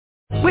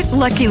With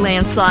Lucky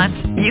Land Slots,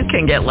 you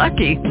can get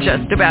lucky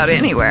just about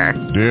anywhere.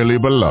 Dearly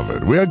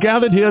beloved, we are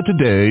gathered here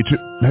today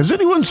to... Has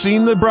anyone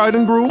seen the bride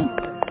and groom?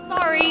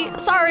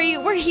 Sorry,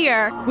 we're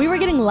here. We were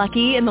getting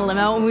lucky in the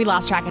limo and we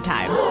lost track of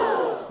time.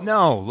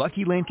 No,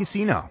 Lucky Land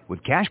Casino,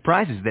 with cash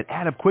prizes that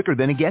add up quicker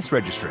than a guest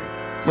registry.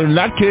 In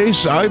that case,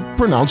 I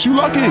pronounce you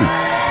lucky.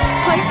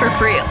 Play for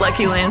free at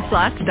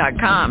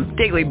LuckyLandSlots.com.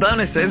 Daily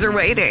bonuses are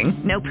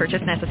waiting. No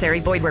purchase necessary.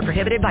 Void where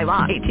prohibited by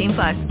law.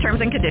 18+.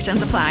 Terms and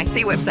conditions apply.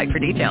 See website for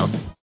details.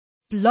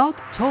 Blog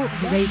Talk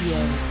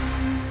Radio.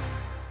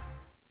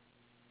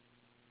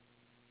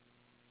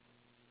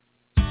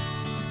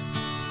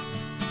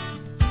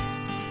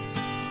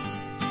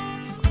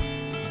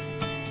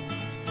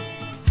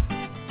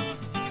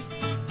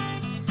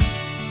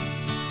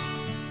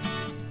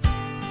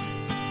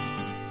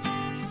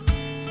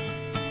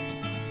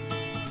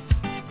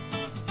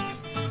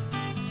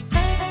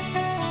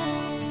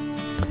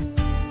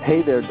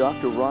 Hey there,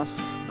 Dr. Ross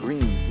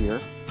Greene here,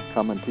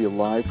 coming to you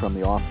live from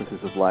the offices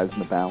of Lives in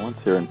the Balance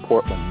here in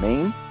Portland,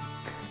 Maine.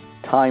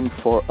 Time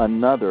for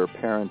another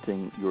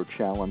Parenting Your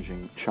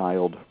Challenging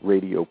Child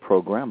radio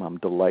program. I'm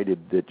delighted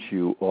that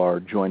you are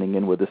joining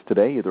in with us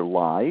today, either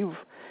live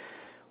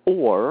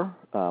or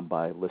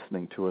by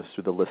listening to us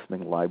through the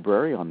listening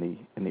library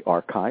in the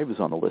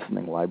archives on the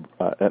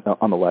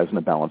on the Lives in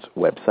the Balance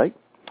website.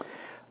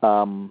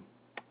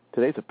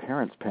 Today's a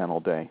Parents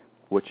Panel Day,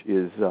 which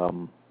is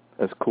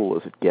as cool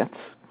as it gets.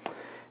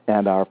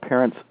 And our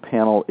parents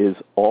panel is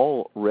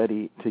all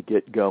ready to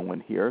get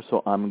going here,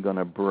 so I'm going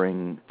to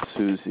bring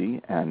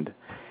Susie and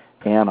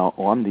Anna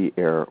on the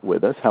air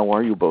with us. How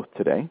are you both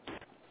today?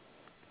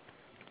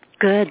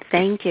 Good,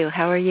 thank you.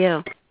 How are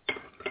you?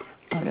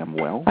 I am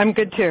well. I'm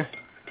good, too.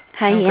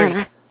 Hi,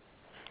 Anna.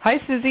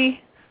 Hi,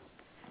 Susie.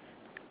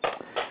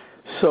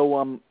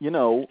 So,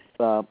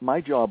 my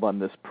job on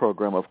this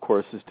program, of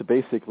course, is to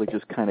basically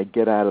just kind of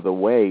get out of the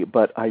way,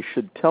 but I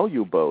should tell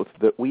you both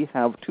that we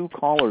have 2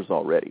 callers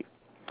already.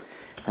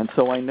 And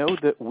so I know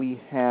that we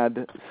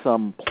had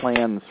some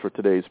plans for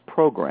today's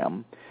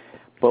program,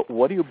 but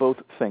what do you both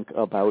think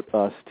about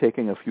us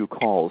taking a few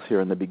calls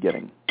here in the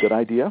beginning? Good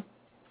idea?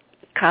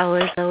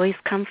 Callers always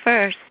come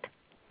first.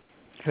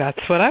 That's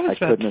what I was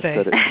about to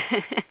say.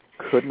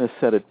 Couldn't have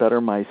said it better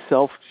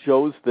myself.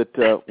 Shows that,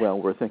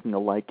 we're thinking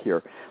alike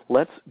here.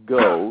 Let's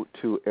go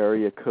to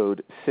area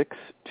code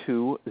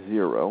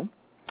 620.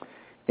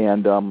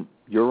 And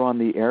you're on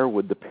the air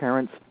with the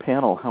Parents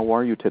Panel. How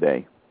are you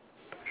today?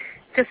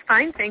 Just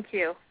fine, thank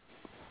you.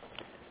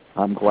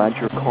 I'm glad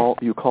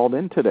you called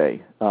in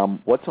today.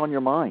 What's on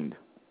your mind?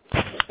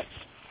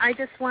 I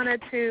just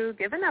wanted to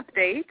give an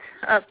update,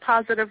 a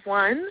positive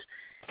one.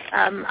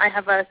 I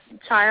have a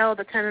child,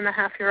 a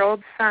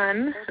 10-and-a-half-year-old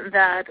son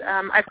that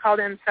I've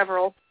called in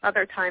several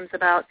other times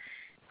about,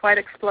 quite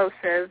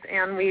explosive,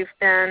 and we've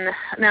been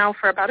now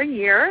for about a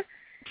year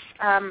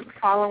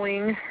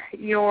following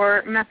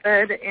your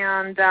method,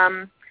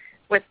 and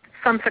with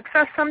some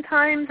success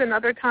sometimes, and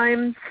other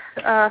times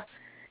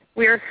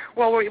we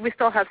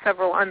still have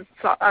several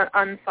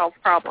unsolved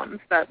problems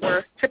that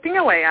we're chipping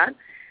away at.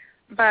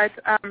 But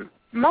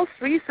most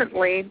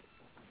recently,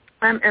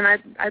 and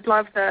I'd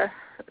love the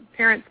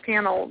Parents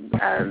Panel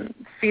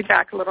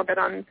feedback a little bit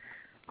on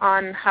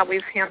how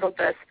we've handled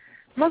this.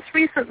 Most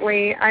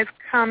recently, I've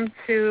come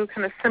to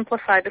kind of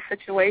simplify the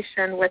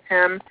situation with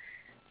him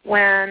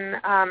when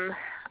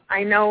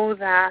I know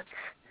that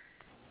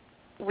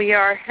we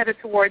are headed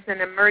towards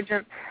an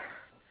emergent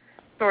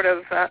sort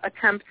of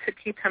attempt to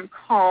keep him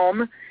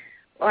calm.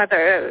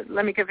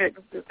 Let me give you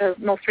the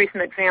most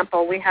recent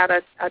example. We had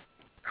a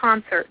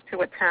concert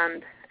to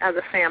attend as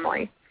a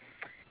family.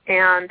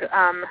 And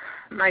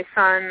my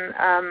son,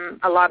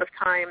 a lot of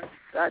times,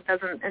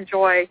 doesn't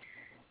enjoy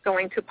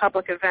going to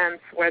public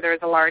events where there's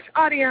a large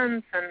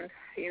audience and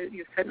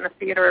you sit in the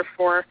theater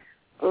for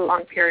a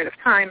long period of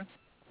time.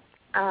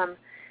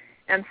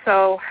 And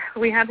so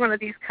we had one of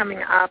these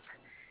coming up,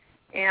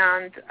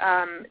 and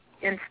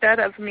instead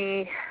of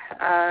me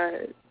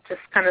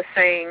just kind of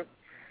saying,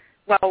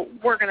 well,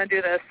 we're going to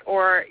do this,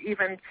 or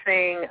even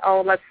saying,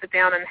 oh, let's sit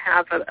down and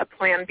have a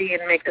plan B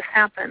and make this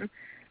happen,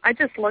 I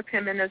just looked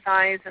him in his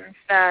eyes and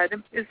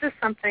said, is this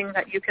something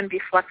that you can be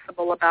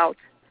flexible about?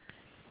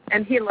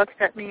 And he looked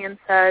at me and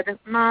said,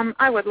 Mom,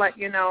 I would let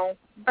you know,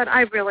 but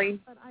I really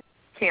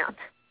can't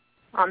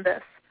on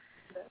this.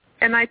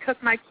 And I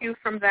took my cue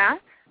from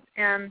that,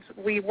 and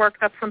we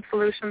worked up some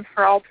solutions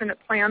for alternate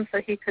plans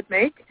that he could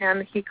make,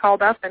 and he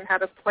called up and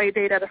had a play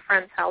date at a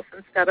friend's house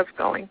instead of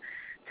going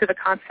to the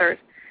concert.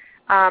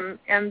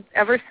 And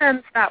ever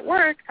since that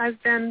worked,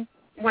 I've been,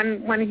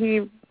 when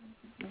he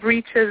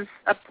reaches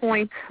a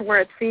point where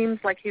it seems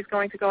like he's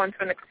going to go into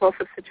an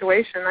explosive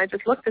situation, I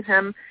just looked at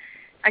him.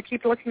 I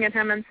keep looking at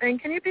him and saying,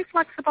 can you be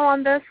flexible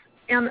on this?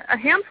 And a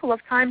handful of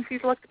times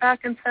he's looked back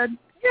and said,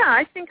 yeah,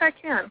 I think I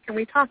can. Can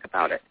we talk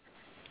about it?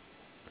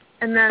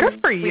 And then good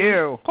for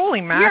you.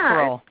 Holy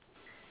mackerel.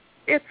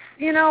 Yeah,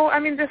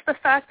 it's, just the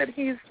fact that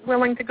he's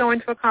willing to go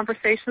into a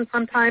conversation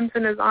sometimes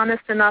and is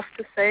honest enough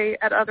to say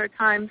at other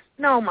times,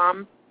 no,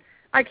 Mom,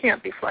 I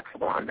can't be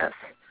flexible on this.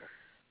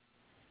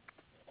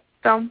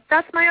 So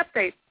that's my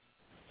update.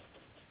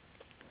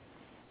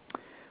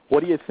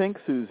 What do you think,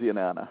 Susie and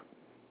Anna?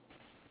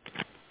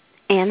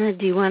 Anna,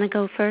 do you want to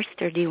go first,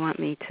 or do you want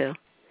me to?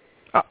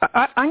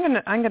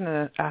 I'm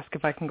gonna ask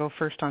if I can go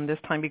first on this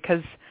time,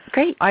 because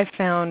Great. I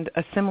found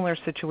a similar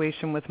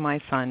situation with my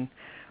son,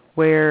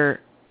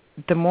 where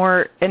the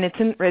more, and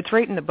it's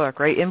right in the book,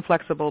 right?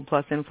 Inflexible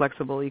plus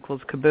inflexible equals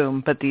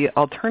kaboom. But the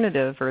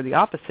alternative, or the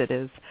opposite,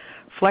 is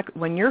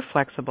when you're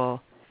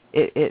flexible,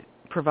 it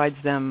provides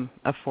them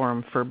a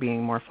forum for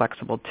being more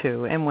flexible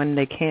too. And when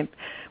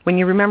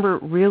you remember,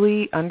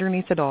 really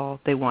underneath it all,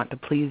 they want to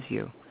please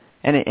you.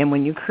 And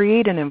when you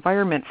create an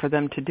environment for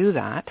them to do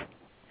that,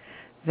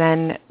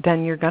 then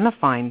you're going to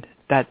find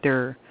that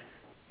they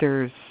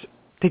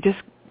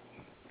just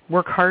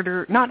work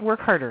harder, not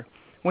work harder.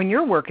 When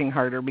you're working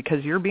harder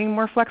because you're being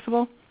more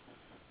flexible,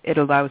 it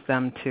allows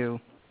them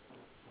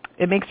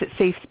it makes it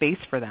safe space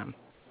for them.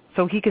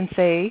 So he can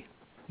say,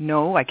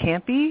 no, I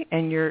can't be,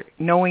 and you're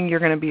knowing you're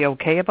going to be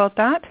okay about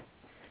that.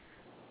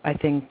 I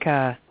think,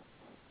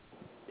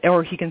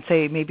 or he can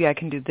say, maybe I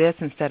can do this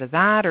instead of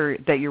that, or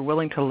that you're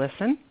willing to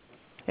listen.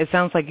 It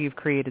sounds like you've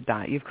created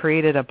that. You've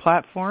created a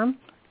platform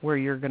where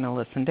you're going to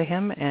listen to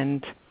him,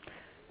 and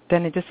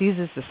then it just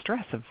eases the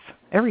stress of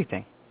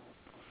everything.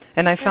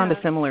 And I found a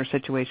similar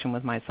situation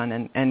with my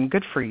son, and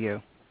good for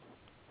you.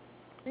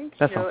 Thank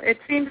you. It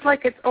seems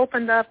like it's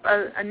opened up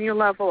a new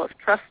level of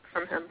trust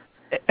from him.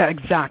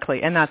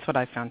 Exactly, and that's what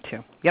I found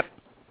too. Yep.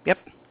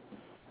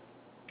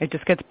 It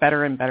just gets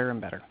better and better and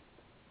better.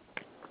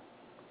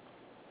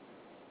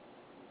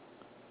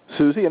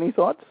 Susie, any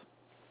thoughts?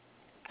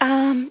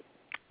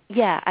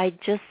 Yeah, I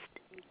just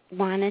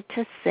wanted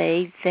to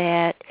say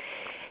that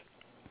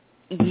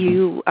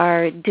you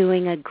are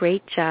doing a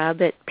great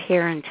job at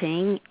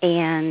parenting,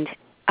 and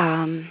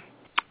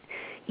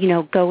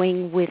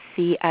going with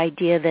the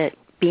idea that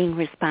being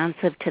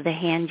responsive to the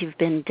hand you've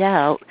been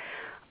dealt,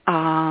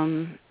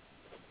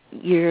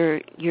 you're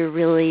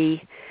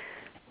really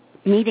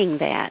meeting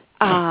that.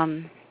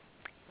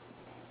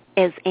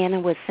 As Anna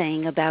was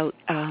saying about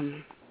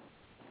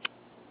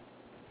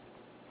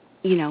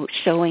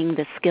showing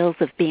the skills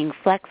of being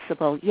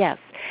flexible, yes,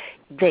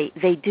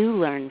 they do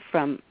learn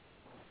from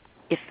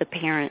if the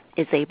parent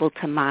is able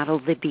to model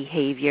the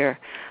behavior.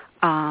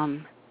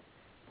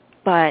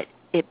 But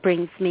it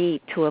brings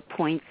me to a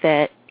point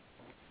that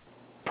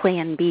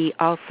Plan B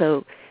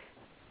also,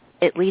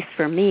 at least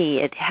for me,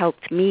 it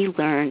helped me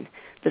learn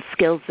the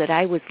skills that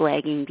I was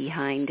lagging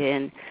behind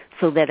in,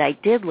 so that I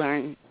did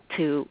learn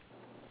to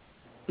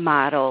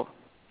model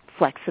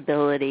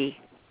flexibility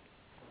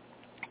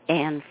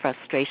and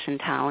frustration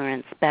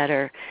tolerance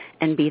better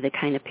and be the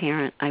kind of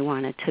parent I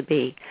wanted to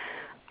be.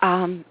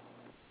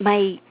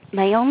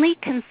 My only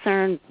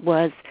concern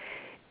was,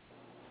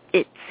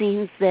 it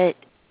seems that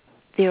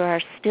there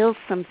are still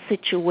some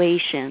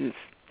situations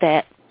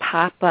that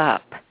pop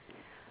up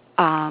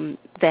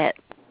that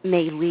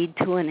may lead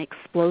to an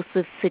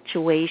explosive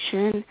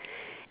situation,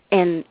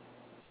 and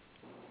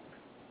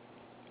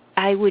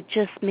I would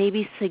just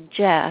maybe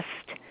suggest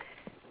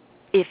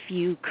if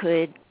you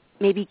could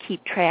maybe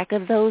keep track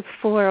of those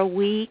for a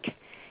week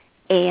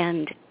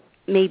and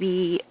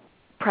maybe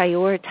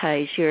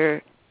prioritize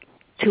your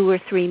 2 or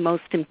 3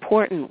 most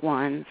important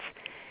ones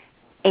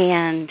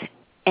and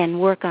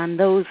work on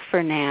those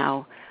for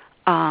now.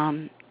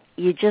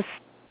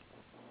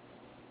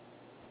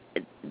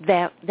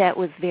 That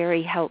was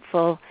very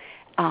helpful.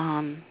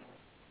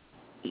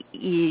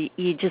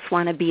 You just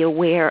want to be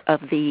aware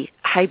of the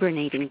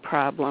hibernating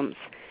problems,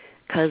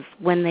 because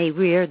when they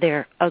rear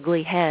their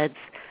ugly heads,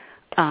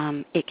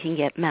 it can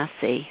get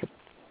messy.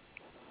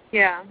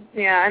 Yeah,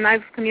 and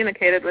I've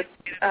communicated with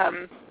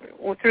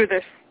through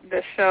this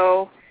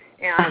show,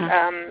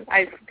 and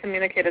I've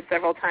communicated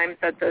several times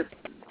that the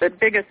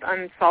biggest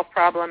unsolved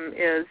problem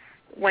is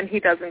when he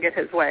doesn't get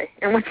his way,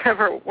 in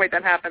whichever way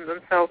that happens.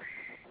 And so,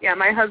 yeah,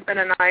 my husband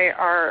and I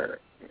are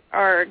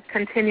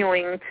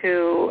continuing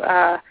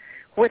to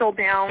whittle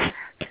down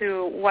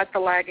to what the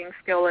lagging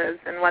skill is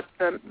and what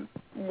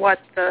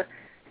the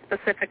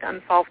specific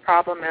unsolved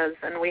problem is,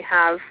 and we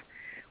have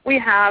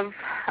a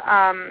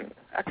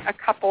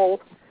couple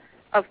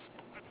of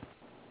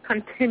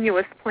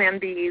continuous Plan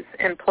Bs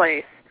in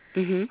place.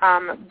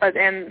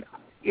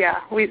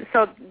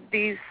 So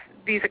these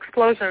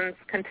explosions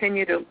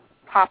continue to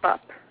pop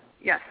up.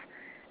 Yes,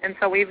 and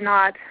so we have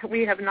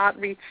not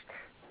reached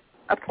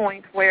a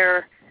point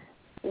where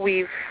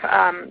we've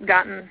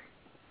gotten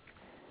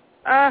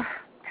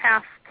past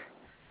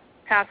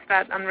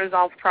that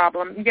unresolved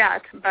problem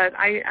yet. But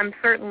I am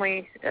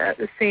certainly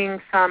seeing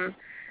some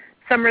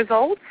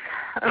results.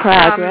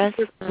 Progress,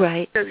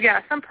 right?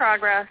 Yeah, some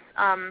progress,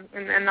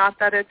 and not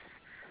that it's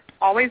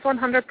always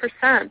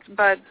 100%,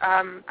 but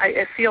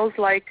it feels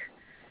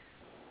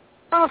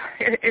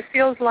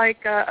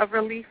like a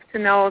relief to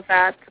know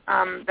that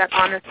that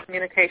honest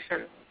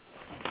communication.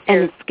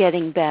 And it's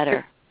getting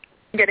better.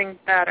 Getting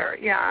better,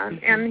 yeah.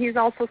 And he's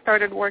also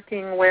started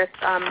working with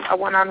a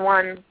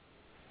one-on-one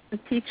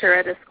teacher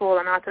at his school,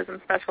 an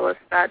autism specialist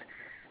that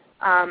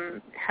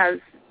has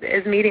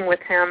is meeting with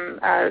him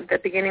at the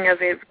beginning of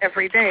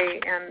every day,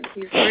 and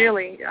he's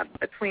really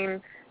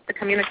between the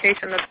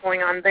communication that's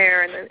going on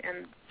there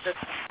and this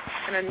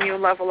kind of new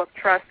level of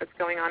trust that's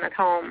going on at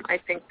home. I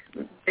think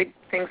big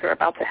things are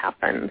about to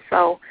happen.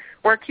 So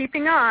we're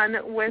keeping on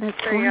with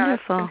the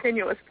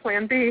continuous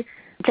Plan B,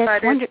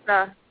 but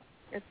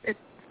it's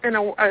been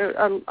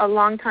a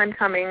long time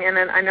coming, and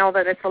I know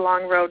that it's a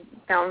long road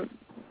down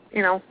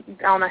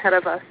ahead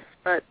of us.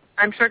 But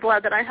I'm sure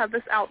glad that I have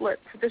this outlet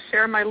to just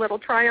share my little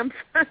triumphs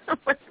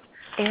with.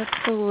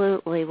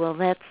 Absolutely. Well,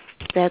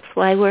 that's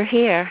why we're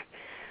here.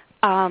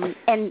 And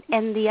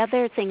the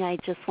other thing I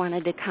just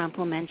wanted to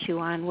compliment you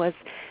on was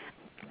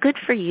good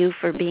for you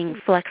for being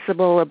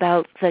flexible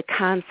about the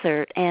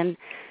concert and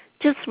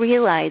just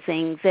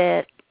realizing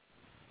that,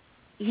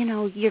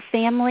 your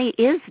family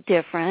is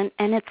different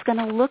and it's going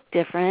to look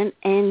different,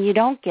 and you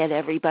don't get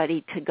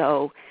everybody to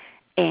go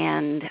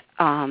and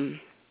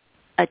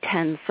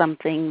attend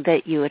something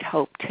that you had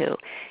hoped to.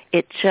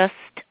 It just,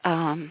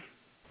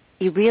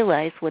 you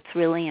realize what's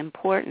really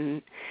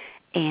important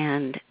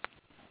and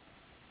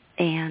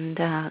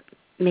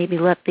maybe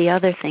let the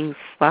other things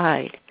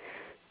slide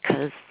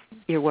because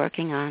you're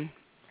working on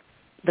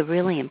the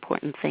really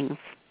important things.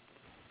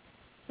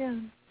 Yeah.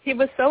 He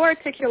was so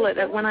articulate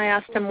that when I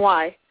asked him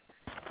why.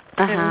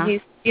 And he,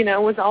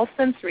 it was all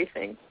sensory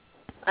things.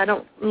 I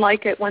don't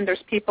like it when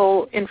there's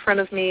people in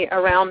front of me,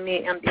 around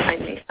me, and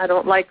behind me. I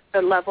don't like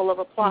the level of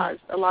applause.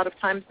 A lot of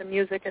times the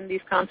music in these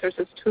concerts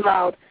is too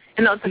loud.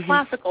 And it's a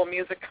classical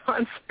music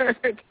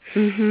concert.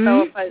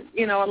 So, but,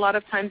 a lot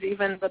of times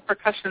even the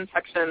percussion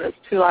section is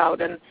too loud.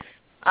 And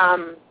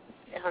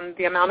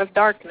the amount of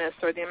darkness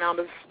or the amount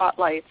of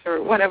spotlights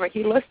or whatever,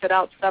 he listed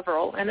out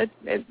several. And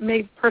it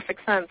made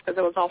perfect sense because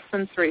it was all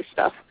sensory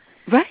stuff.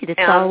 Right. It's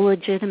all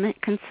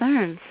legitimate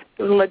concerns.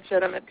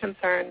 Legitimate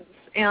concerns.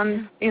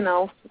 And,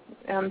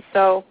 and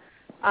so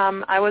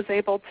I was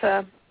able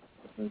to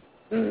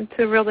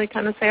really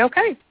kind of say,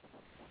 okay,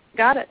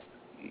 got it.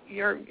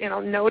 You're,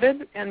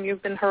 noted and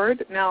you've been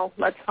heard. Now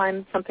let's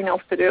find something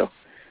else to do.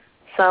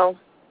 So,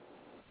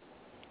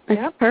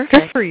 yeah, perfect.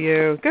 Good for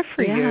you. Good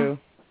for you.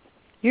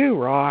 You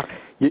rock.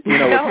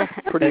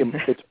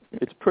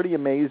 It's pretty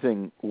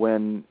amazing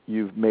when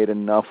you've made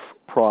enough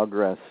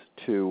progress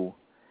to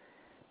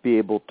be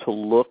able to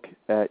look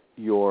at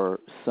your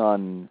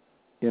son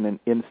in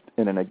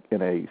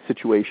a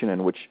situation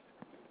in which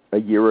a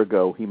year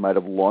ago he might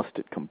have lost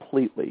it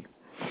completely,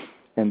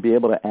 and be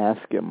able to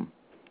ask him,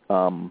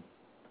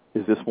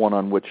 is this one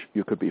on which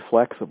you could be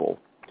flexible?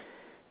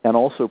 And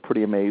also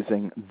pretty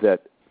amazing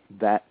that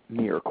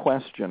mere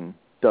question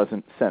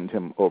doesn't send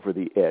him over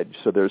the edge.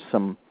 So there's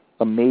some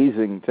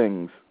amazing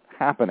things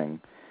happening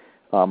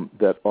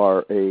that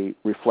are a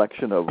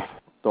reflection of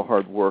the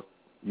hard work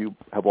you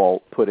have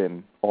all put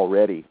in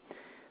already.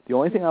 The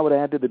only thing I would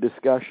add to the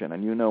discussion,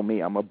 and you know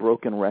me, I'm a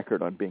broken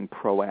record on being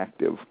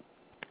proactive,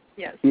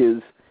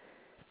 is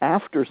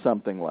after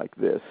something like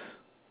this,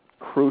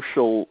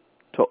 crucial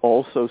to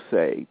also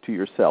say to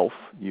yourself,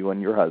 you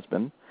and your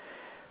husband,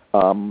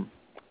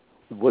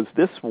 was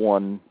this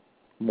one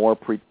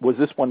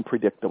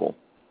predictable?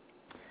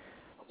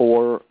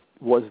 Or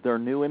was there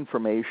new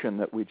information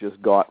that we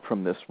just got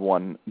from this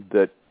one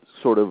that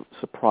sort of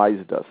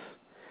surprised us?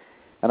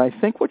 And I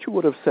think what you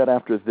would have said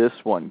after this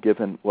one,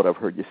 given what I've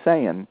heard you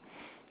saying,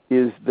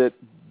 is that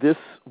this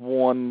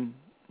one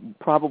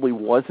probably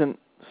wasn't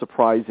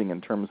surprising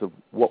in terms of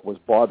what was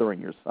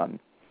bothering your son.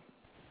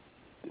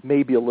 It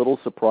may be a little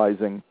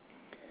surprising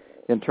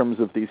in terms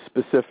of these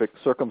specific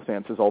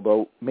circumstances,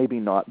 although maybe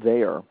not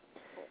there.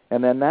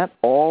 And then that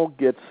all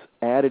gets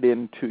added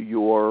into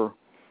your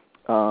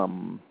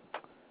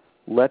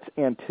let's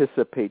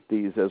anticipate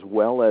these as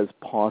well as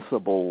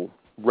possible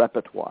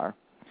repertoire,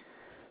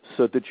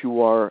 so that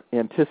you are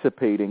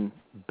anticipating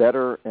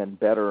better and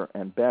better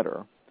and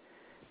better,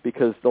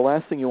 because the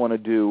last thing you want to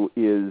do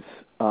is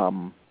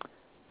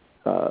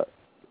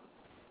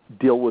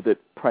deal with it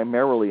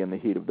primarily in the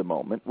heat of the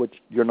moment, which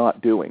you're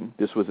not doing.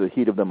 This was a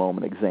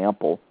heat-of-the-moment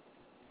example.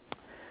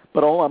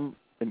 But all I'm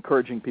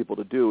encouraging people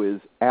to do is,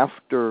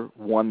 after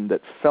one that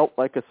felt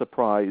like a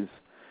surprise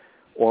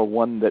or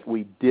one that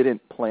we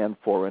didn't plan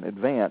for in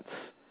advance,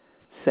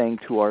 saying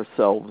to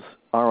ourselves,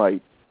 all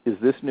right, is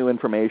this new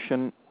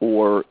information,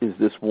 or is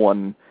this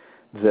one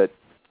that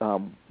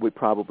we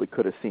probably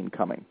could have seen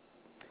coming?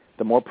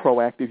 The more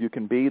proactive you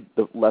can be,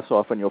 the less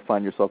often you'll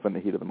find yourself in the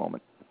heat of the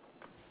moment.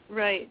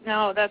 Right.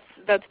 No,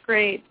 that's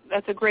great.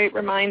 That's a great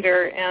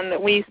reminder, and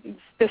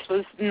this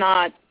was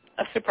not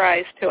a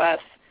surprise to us.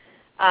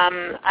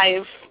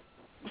 I've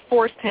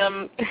forced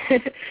him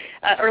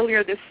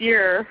earlier this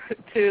year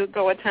to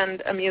go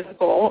attend a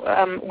musical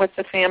with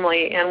the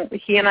family, and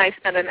he and I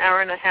spent an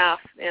hour and a half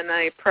in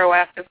a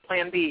proactive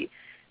Plan B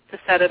to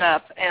set it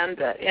up. And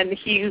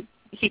he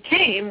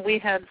came. We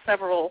had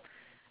several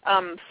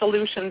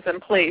solutions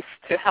in place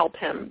to help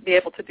him be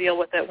able to deal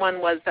with it.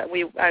 One was that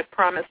I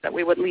promised that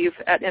we would leave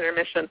at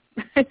intermission,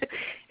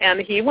 and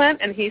he went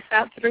and he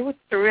sat through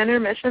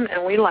intermission,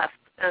 and we left,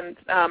 and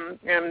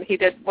he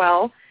did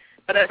well.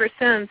 But ever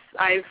since,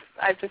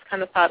 I've just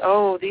kind of thought,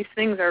 oh, these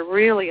things are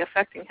really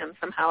affecting him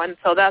somehow. And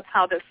so that's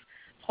how this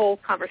whole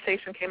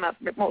conversation came up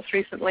most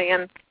recently.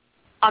 And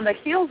on the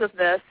heels of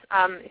this,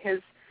 his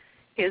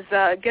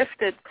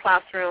gifted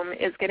classroom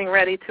is getting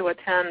ready to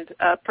attend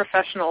a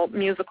professional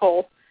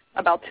musical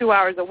about 2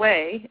 hours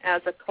away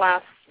as a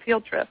class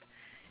field trip.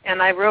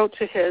 And I wrote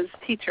to his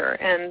teacher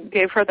and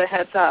gave her the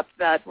heads up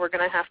that we're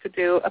going to have to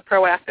do a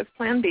proactive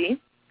plan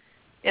B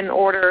in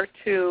order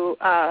to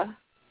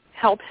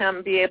help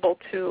him be able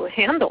to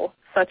handle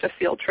such a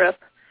field trip.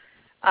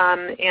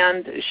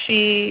 And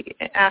she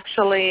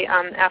actually,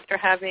 after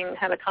having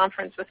had a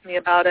conference with me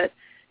about it,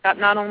 got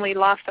not only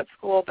lost at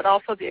school but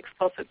also the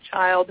explosive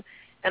child.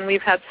 And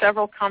we've had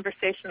several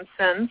conversations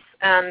since.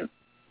 And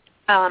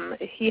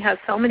he has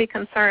so many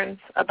concerns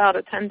about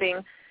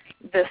attending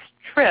this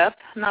trip,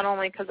 not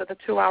only because of the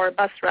 2-hour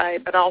bus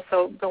ride, but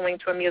also going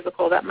to a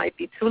musical that might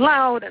be too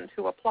loud and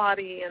too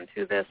applaudy and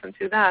too this and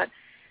too that,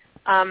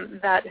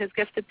 that his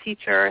gifted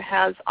teacher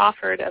has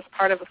offered as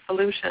part of a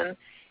solution,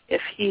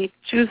 if he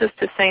chooses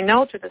to say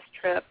no to this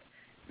trip,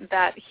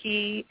 that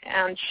he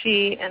and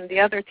she and the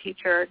other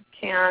teacher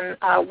can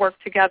work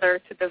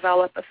together to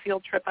develop a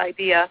field trip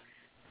idea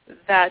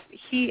that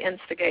he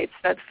instigates,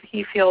 that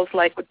he feels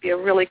like would be a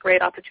really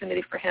great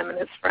opportunity for him and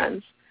his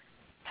friends.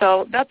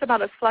 So that's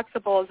about as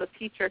flexible as a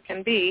teacher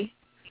can be,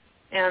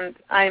 and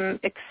I'm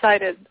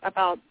excited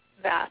about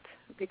that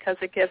because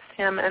it gives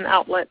him an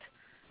outlet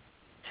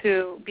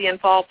to be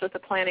involved with the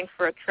planning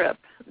for a trip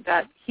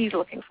that he's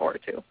looking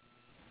forward to.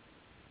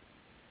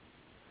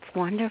 It's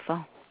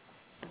wonderful.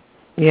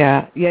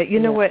 Yeah. You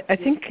know what? I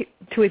think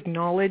to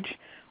acknowledge,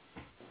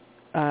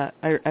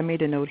 I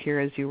made a note here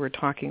as you were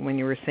talking when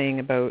you were saying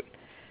about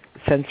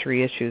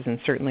sensory issues, and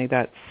certainly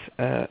that's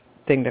a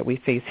thing that we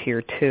face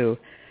here too.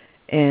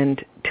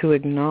 And to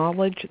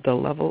acknowledge the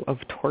level of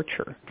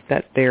torture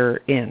that they're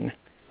in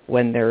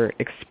when they're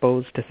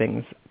exposed to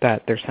things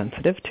that they're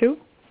sensitive to,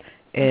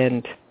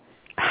 and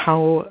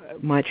how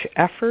much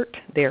effort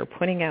they are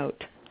putting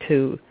out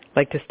to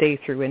stay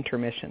through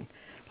intermission.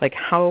 Like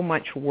how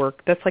much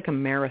work, that's like a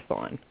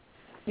marathon.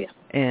 Yeah.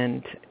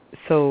 And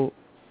so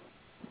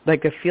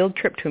like a field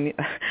trip to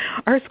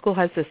our school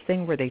has this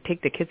thing where they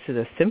take the kids to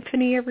the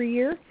symphony every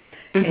year.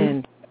 Mm-hmm.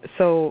 And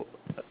so,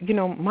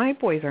 my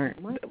boys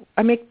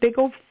they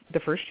go the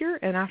first year,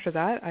 and after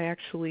that I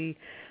actually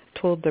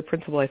told the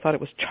principal I thought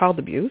it was child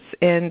abuse,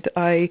 and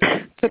I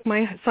took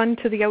my son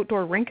to the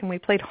outdoor rink and we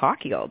played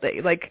hockey all day.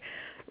 Like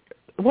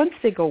once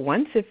they go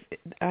if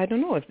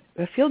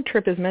a field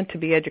trip is meant to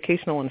be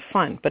educational and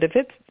fun, but if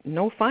it's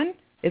no fun,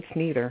 it's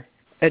neither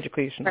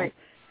educational. Right.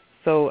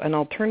 So an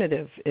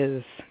alternative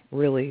is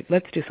really,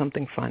 let's do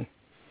something fun.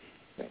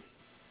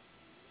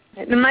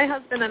 And my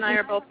husband and I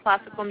are both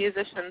classical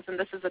musicians, and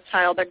this is a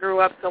child that grew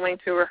up going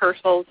to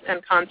rehearsals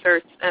and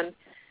concerts and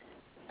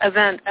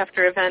event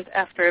after event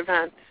after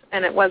event.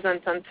 And it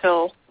wasn't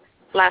until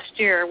last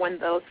year when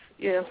those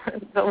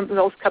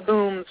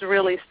kabooms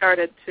really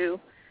started to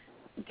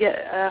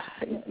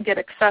get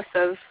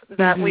excessive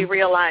that we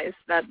realized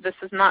that this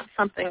is not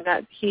something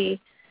that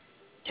he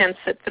can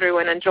sit through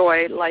and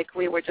enjoy like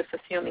we were just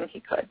assuming he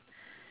could.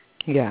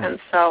 Yeah. And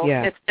so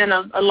it's been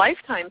a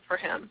lifetime for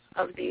him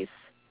of these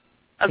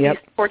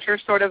torture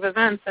sort of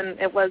events, and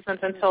it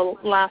wasn't until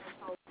last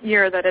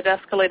year that it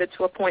escalated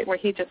to a point where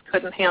he just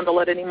couldn't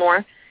handle it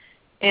anymore.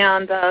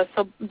 And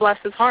so bless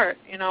his heart,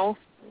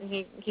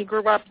 he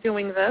grew up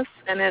doing this,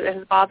 and it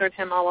has bothered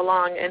him all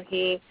along, and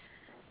he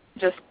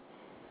just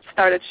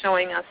started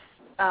showing us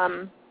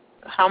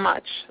how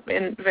much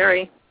in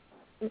very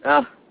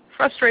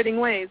frustrating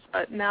ways.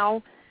 But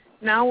now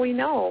we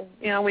know.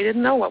 We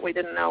didn't know what we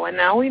didn't know, and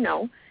now we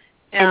know.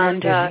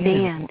 And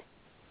understand.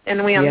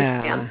 And we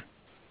understand. Yeah.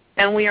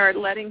 And we are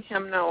letting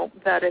him know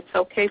that it's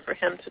okay for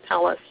him to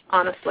tell us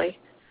honestly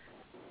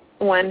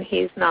when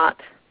he's not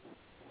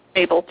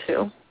able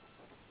to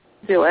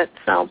do it.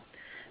 So,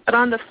 but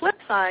on the flip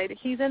side,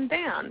 he's in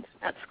band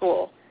at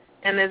school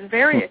and is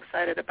very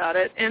excited about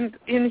it. And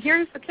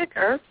here's the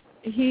kicker: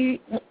 he's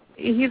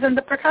in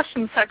the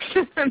percussion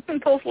section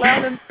and those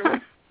loud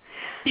instruments.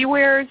 He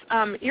wears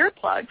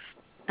earplugs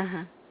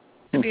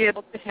to be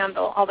able to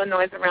handle all the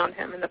noise around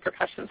him in the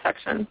percussion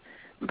section.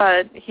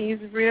 But he's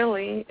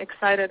really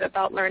excited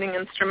about learning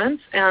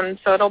instruments, and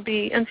so it'll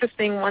be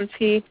interesting once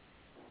he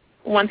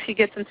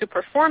gets into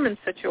performance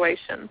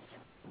situations.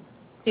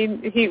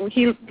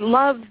 He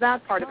loves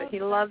that part of it. He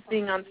loves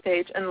being on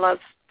stage and loves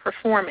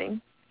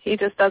performing. He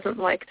just doesn't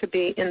like to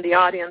be in the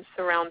audience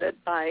surrounded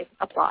by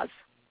applause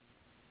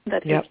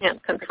that he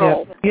can't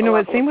control.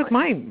 Yep. Same with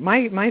mine.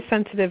 My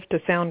sensitive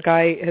to sound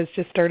guy has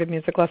just started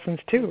music lessons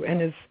too,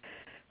 and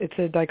it's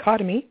a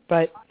dichotomy,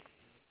 but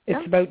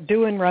it's about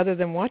doing rather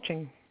than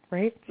watching,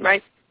 right?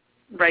 Right.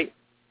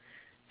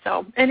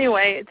 So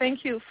anyway,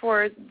 thank you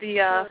for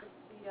the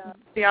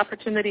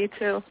opportunity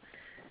to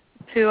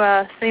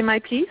say my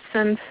piece,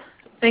 and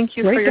thank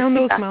you for your feedback. Write down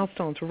those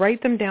milestones.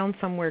 Write them down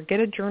somewhere. Get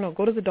a journal.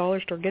 Go to the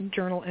dollar store, get a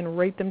journal, and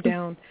write them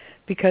down,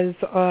 because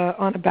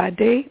on a bad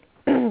day,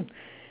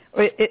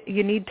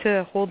 You need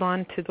to hold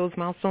on to those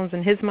milestones,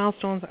 and his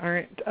milestones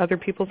aren't other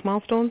people's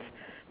milestones,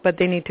 but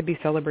they need to be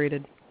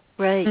celebrated.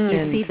 Right.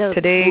 And you see those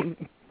today,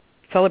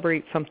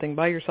 celebrate something.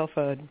 Buy yourself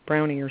a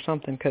brownie or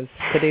something, because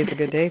today's a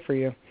good day for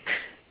you.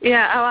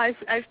 Yeah,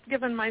 I've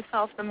given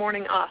myself the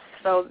morning off,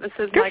 so this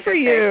is good my for good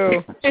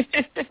you. day.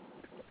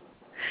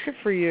 Good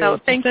for you. So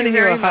thank I'm sending you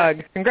very a hug.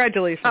 much.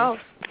 Congratulations. Oh,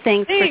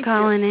 thanks for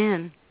calling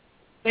in.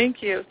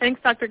 Thank you. Thanks,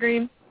 Dr.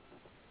 Greene.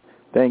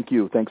 Thank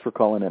you. Thanks for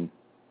calling in.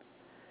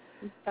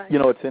 Bye. You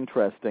know, it's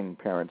interesting,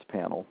 parents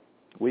panel.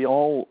 We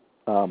all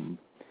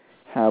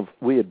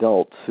we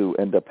adults who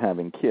end up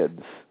having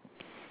kids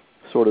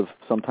sort of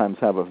sometimes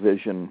have a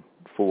vision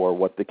for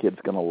what the kid's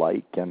going to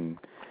like and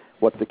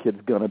what the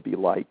kid's going to be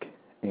like.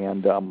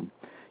 And,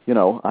 you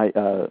know,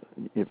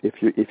 if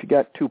you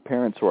got two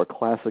parents who are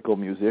classical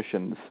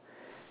musicians,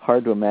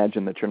 hard to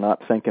imagine that you're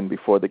not thinking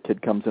before the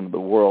kid comes into the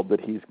world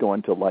that he's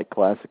going to like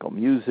classical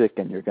music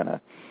and you're going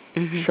to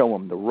show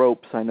him the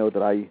ropes. I know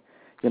that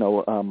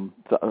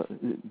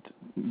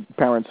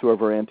parents who are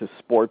very into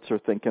sports are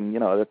thinking, you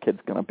know, their kid's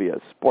going to be a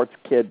sports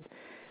kid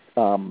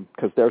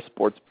because they're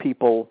sports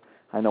people.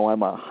 I know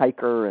I'm a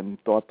hiker and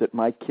thought that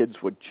my kids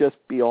would just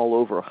be all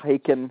over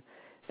hiking,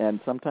 and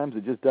sometimes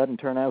it just doesn't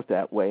turn out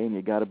that way, and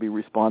you got to be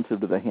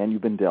responsive to the hand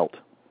you've been dealt.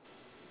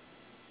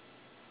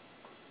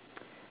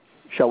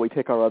 Shall we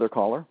take our other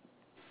caller?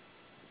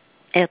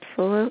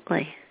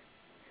 Absolutely.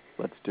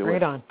 Let's do it.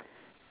 Right on.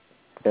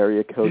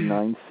 Area code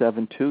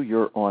 972,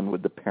 you're on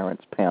with the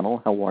parents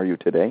panel. How are you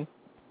today?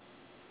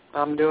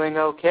 I'm doing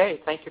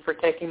okay. Thank you for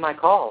taking my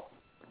call.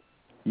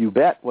 You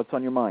bet. What's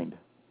on your mind?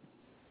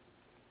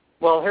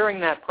 Well, hearing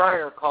that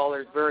prior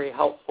caller is very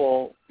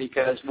helpful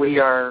because we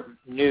are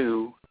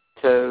new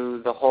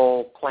to the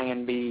whole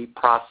Plan B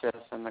process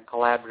and the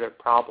collaborative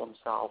problem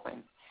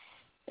solving.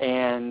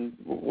 And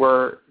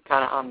we're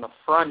kind of on the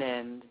front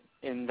end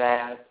in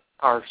that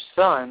our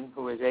son,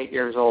 who is 8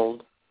 years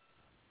old,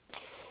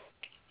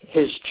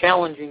 his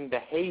challenging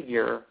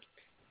behavior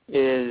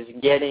is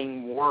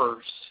getting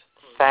worse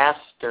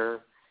faster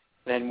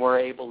than we're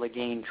able to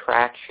gain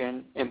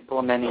traction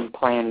implementing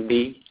Plan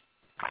B.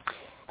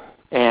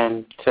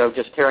 And so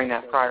just hearing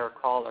that prior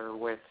caller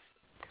with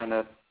kind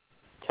of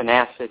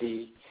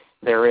tenacity,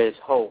 there is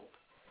hope.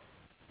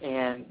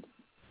 And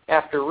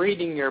after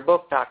reading your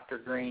book, Dr.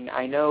 Greene,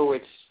 I know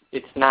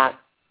it's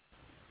not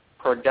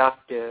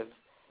productive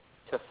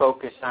to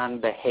focus on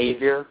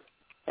behavior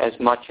as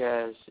much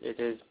as it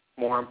is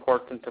more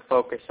important to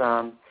focus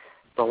on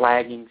the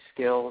lagging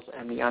skills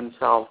and the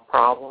unsolved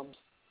problems.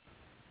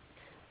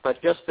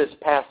 But just this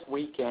past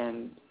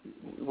weekend,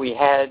 we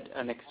had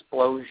an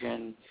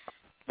explosion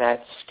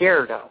that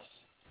scared us.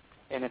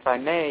 And if I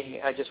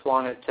may, I just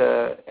wanted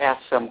to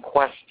ask some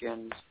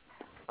questions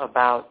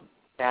about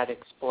that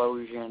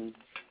explosion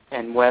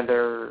and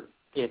whether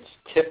it's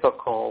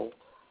typical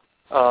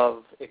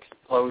of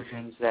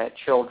explosions that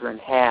children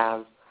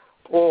have,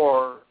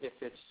 or if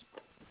it's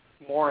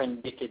more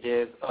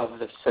indicative of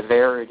the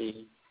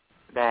severity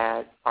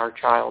that our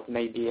child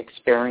may be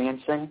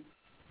experiencing.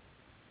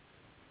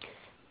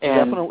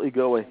 And definitely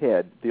go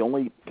ahead. The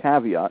only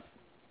caveat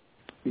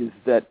is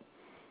that,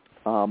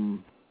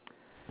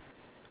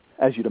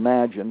 as you'd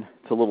imagine,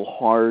 it's a little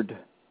hard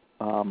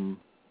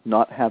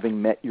not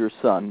having met your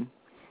son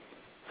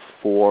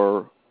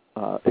for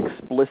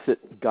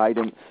explicit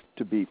guidance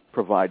to be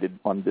provided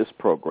on this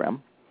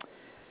program,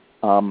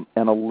 and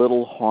a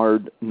little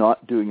hard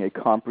not doing a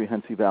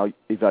comprehensive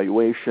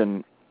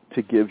evaluation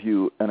to give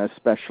you an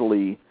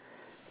especially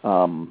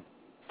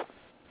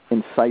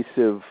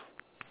incisive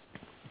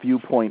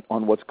viewpoint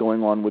on what's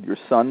going on with your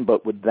son.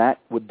 But with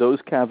those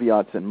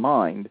caveats in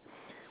mind,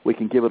 we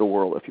can give it a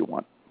whirl if you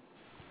want.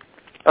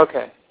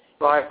 Okay.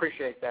 Well, I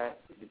appreciate that.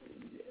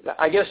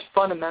 I guess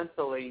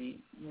fundamentally,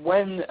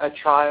 when a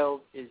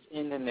child is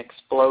in an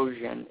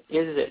explosion,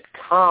 is it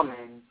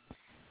common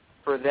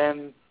for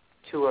them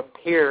to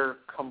appear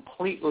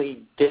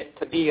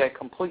to be a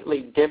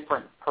completely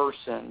different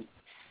person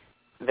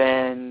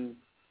than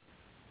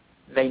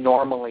they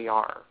normally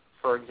are?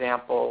 For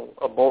example,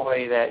 a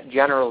boy that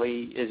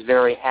generally is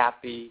very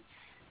happy,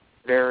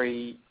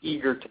 very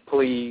eager to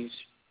please,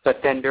 but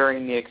then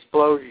during the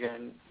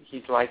explosion,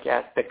 he's like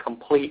at the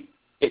complete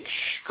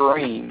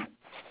extreme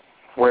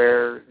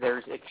where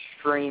there's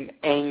extreme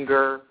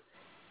anger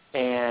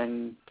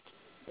and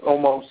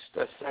almost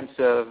a sense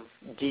of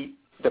deep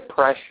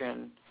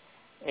depression.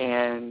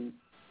 And,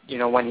 you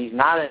know, when he's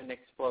not in an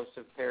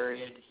explosive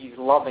period, he's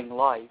loving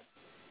life.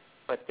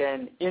 But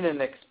then in an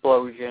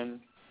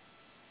explosion,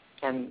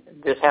 and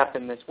this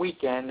happened this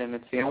weekend, and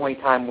it's the only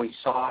time we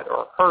saw it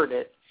or heard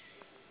it,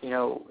 you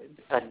know,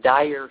 a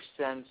dire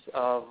sense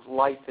of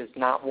life is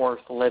not worth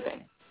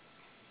living,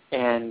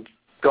 and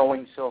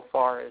going so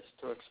far as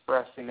to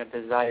expressing a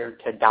desire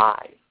to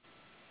die.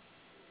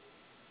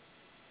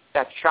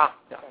 That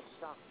shocked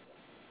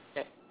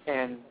us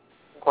and,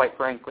 quite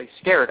frankly,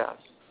 scared us.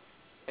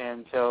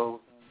 And so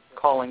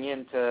calling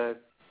in to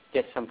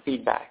get some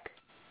feedback.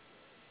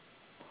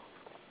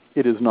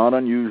 It is not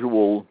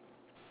unusual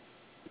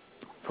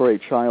for a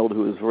child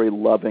who is very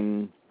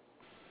loving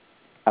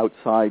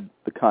outside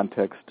the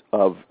context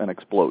of an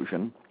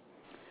explosion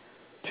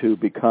to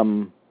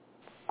become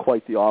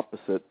quite the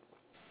opposite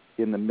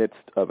in the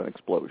midst of an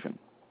explosion.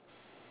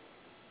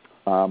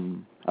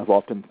 I've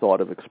often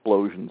thought of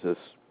explosions as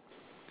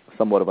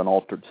somewhat of an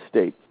altered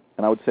state,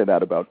 and I would say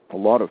that about a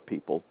lot of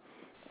people.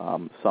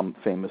 Some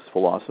famous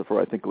philosopher,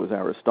 I think it was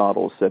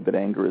Aristotle, said that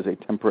anger is a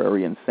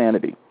temporary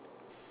insanity.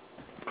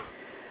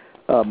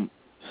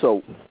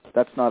 So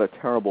that's not a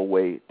terrible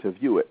way to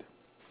view it.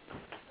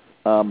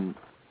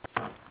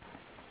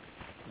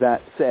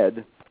 That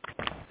said,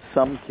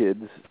 some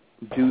kids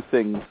do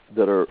things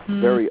that are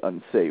very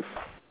unsafe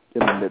in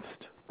the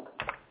midst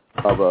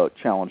of a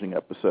challenging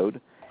episode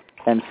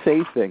and say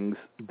things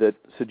that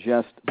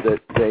suggest that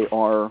they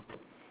are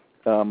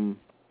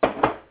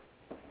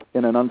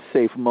in an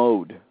unsafe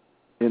mode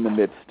in the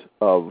midst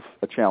of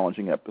a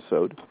challenging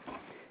episode.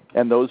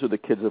 And those are the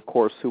kids, of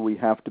course, who we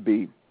have to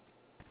be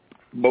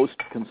most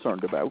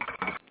concerned about.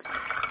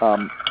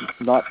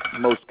 Not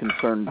most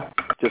concerned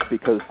just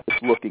because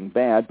it's looking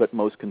bad, but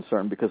most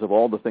concerned because of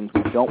all the things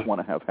we don't want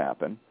to have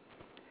happen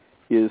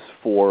is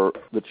for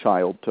the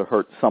child to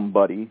hurt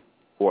somebody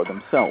or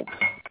themselves.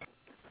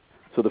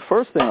 So the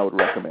first thing I would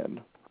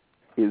recommend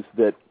is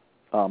that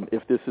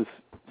if this is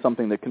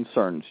something that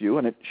concerns you,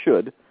 and it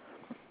should,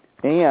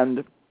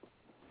 and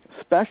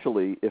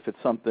especially if it's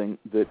something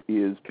that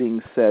is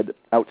being said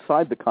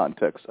outside the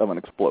context of an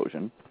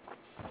explosion,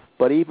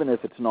 but even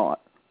if it's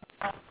not,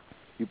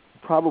 you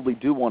probably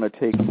do want to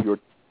take your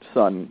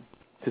son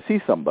to see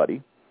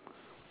somebody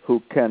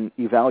who can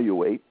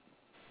evaluate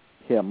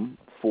him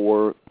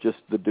for just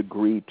the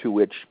degree to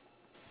which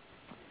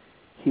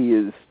he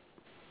is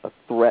a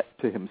threat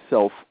to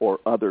himself or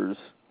others,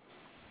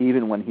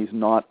 even when he's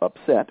not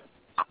upset.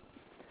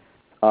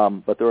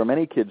 But there are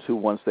many kids who,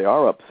 once they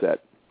are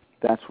upset,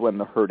 that's when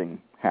the hurting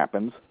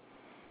happens.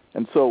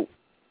 And so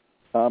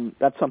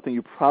that's something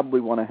you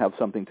probably want to have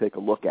someone take a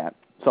look at,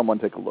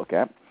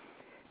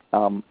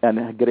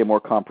 and get a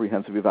more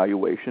comprehensive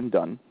evaluation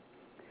done.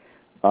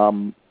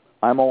 I'm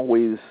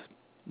always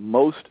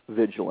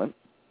vigilant,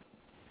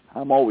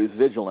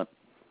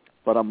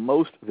 but I'm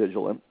most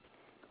vigilant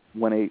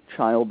when a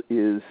child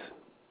is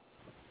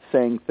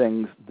saying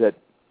things that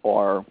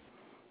are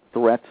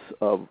threats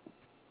of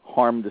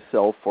harm to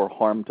self or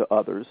harm to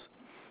others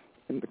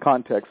in the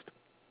context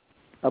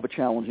of a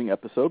challenging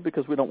episode,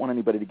 because we don't want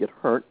anybody to get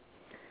hurt.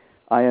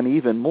 I am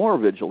even more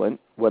vigilant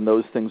when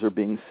those things are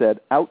being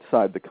said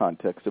outside the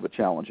context of a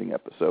challenging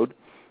episode.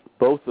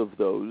 Both of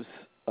those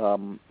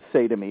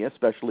say to me,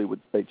 especially with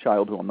a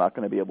child who I'm not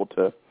going to be able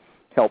to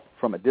help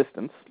from a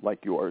distance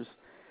like yours,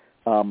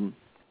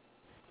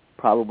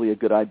 probably a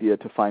good idea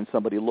to find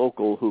somebody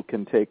local who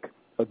can take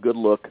a good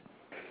look,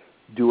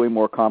 do a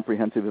more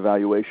comprehensive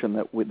evaluation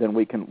than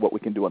what we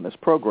can do on this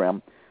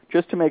program,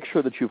 just to make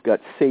sure that you've got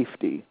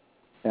safety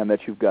and that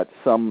you've got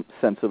some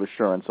sense of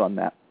assurance on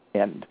that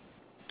end.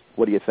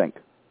 What do you think?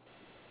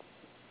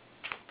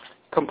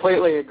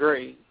 Completely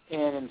agree.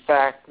 And in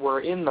fact,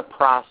 we're in the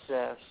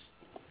process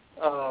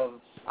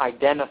of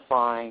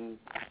identifying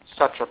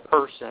such a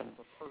person.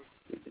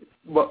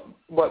 What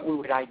we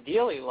would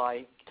ideally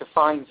like to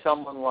find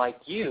someone like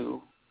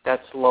you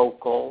that's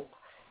local,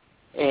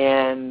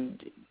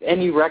 and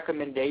any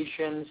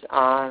recommendations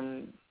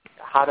on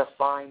how to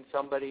find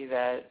somebody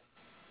that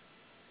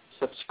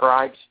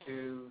subscribes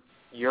to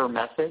your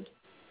method,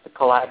 the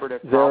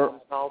collaborative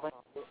problem solving?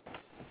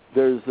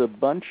 There's a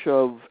bunch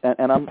of,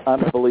 and I'm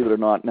believe it or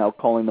not, now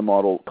calling the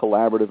model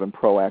collaborative and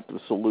proactive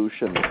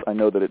solutions. I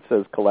know that it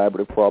says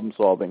collaborative problem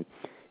solving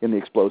in the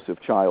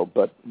explosive child,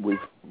 but we've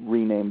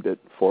renamed it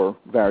for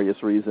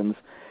various reasons.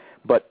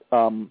 But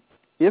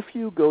if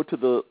you go to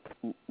the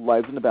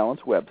Lives in the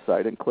Balance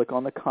website and click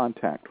on the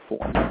contact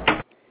form,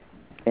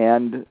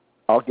 and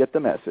I'll get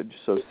the message,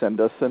 so send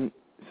us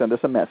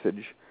a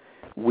message.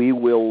 We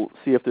will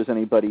see if there's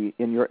anybody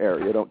in your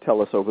area. Don't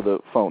tell us over the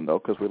phone, though,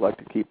 because we like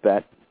to keep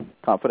that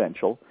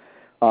confidential.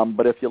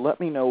 But if you let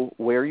me know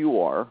where you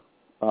are,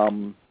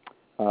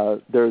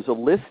 there's a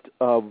list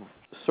of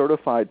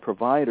certified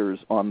providers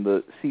on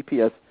the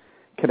CPS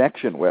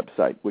Connection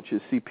website, which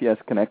is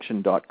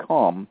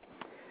cpsconnection.com.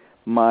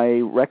 My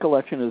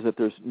recollection is that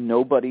there's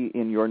nobody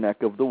in your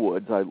neck of the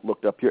woods. I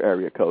looked up your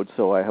area code,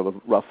 so I have a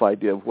rough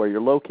idea of where you're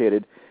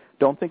located.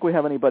 Don't think we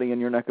have anybody in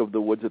your neck of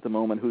the woods at the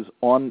moment who's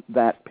on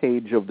that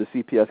page of the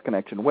CPS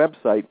Connection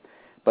website,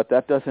 but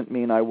that doesn't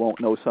mean I won't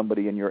know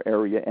somebody in your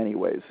area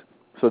anyways.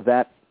 So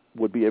that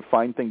would be a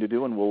fine thing to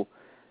do, and we'll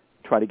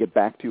try to get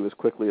back to you as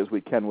quickly as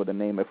we can with a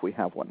name if we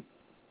have one.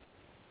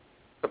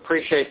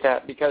 Appreciate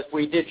that, because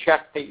we did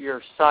check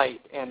your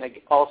site, and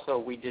also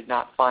we did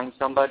not find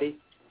somebody.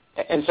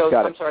 And so,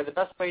 I'm sorry,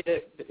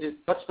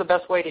 what's the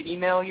best way to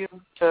email you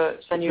to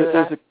send you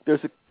that?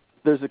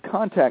 There's a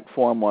contact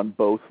form on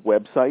both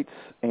websites,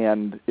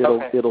 and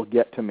it'll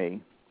get to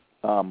me.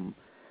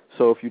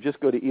 So if you just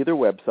go to either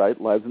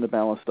website,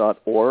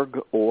 livesinthebalance.org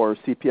or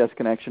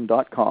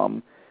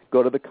cpsconnection.com,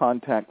 go to the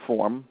contact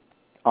form,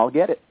 I'll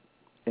get it,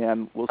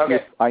 and we'll see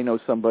if I know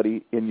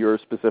somebody in your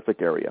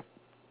specific area.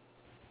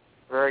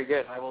 Very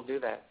good. I will do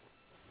that.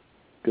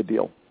 Good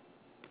deal.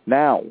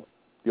 Now,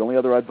 the only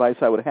other advice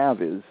I would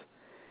have is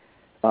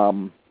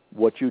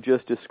what you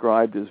just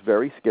described is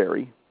very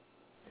scary,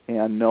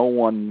 and no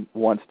one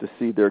wants to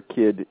see their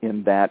kid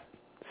in that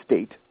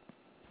state.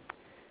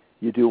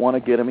 You do want to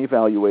get them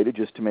evaluated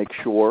just to make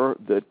sure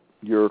that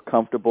you're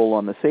comfortable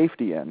on the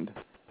safety end.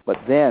 But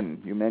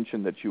then you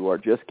mentioned that you are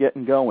just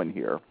getting going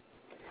here.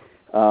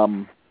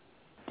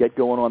 Get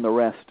going on the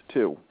rest,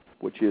 too,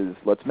 which is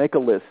let's make a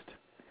list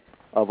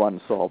of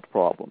unsolved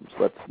problems.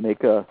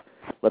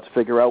 Let's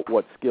figure out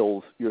what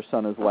skills your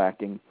son is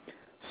lacking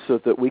so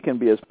that we can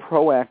be as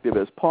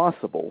proactive as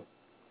possible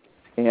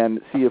and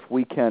see if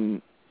we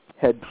can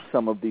head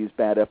some of these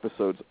bad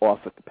episodes off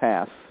at the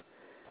pass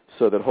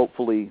so that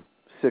hopefully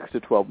 6 to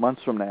 12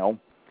 months from now,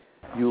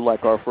 you,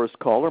 like our first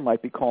caller,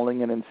 might be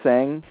calling in and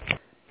saying,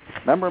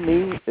 remember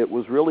me, it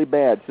was really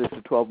bad 6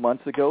 to 12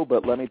 months ago,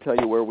 but let me tell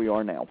you where we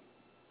are now.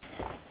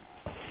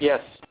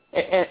 Yes,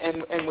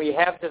 and we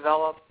have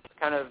developed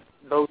kind of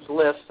those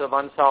lists of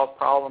unsolved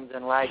problems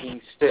and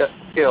lagging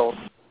skills.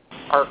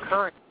 Our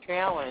current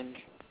challenge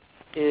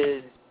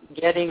is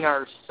getting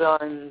our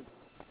son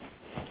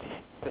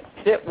to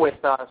sit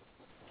with us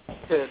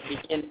to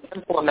begin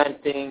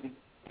implementing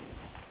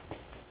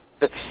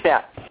the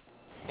steps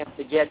and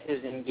to get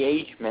his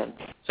engagement.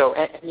 So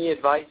any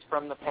advice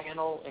from the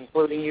panel,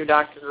 including you,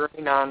 Dr.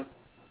 Greene, on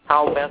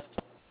how best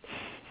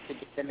to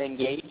get them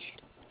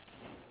engaged?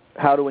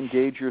 How to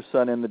engage your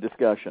son in the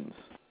discussions.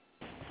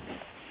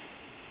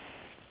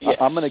 Yes.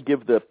 I'm going to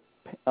give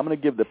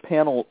the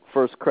panel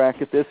first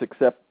crack at this,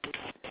 except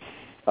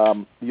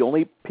the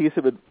only piece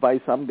of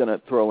advice I'm going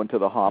to throw into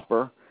the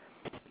hopper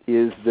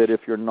is that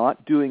if you're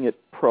not doing it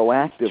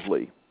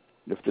proactively,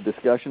 if the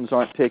discussions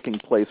aren't taking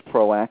place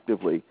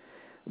proactively,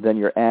 then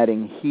you're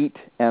adding heat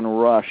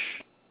and rush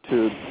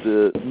to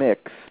the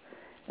mix,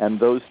 and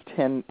those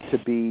tend to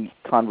be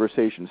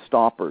conversation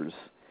stoppers.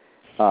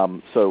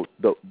 So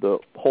the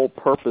whole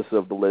purpose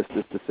of the list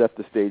is to set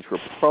the stage for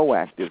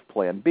proactive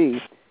Plan B.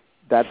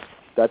 That's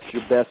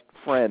your best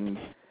friend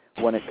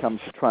when it comes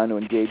to trying to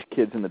engage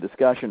kids in the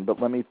discussion.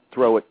 But let me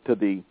throw it to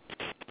the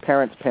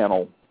parents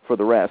panel for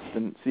the rest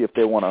and see if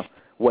they want to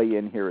weigh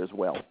in here as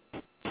well.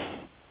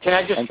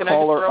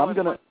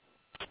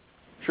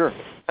 Sure.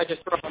 I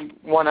just throw in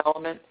one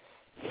element.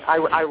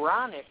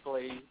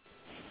 Ironically,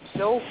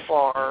 so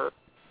far,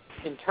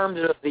 in terms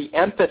of the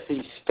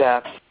empathy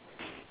step,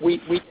 we've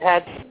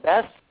had the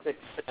best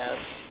success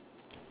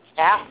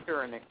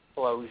after an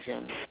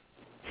explosion,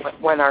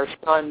 when our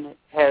son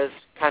has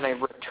kind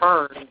of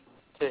returned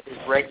to his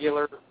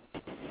regular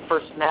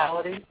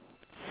personality.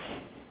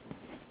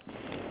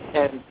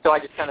 And so I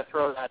just kind of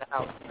throw that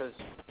out because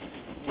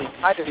we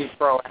try to be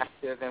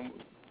proactive and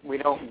we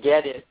don't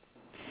get it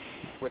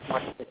with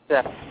much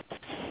success.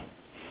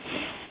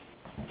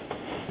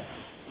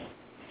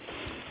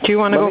 Do you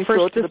want to go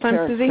first to this the time,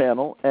 parents Susie?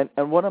 Panel,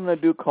 and what I'm going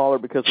to do, caller,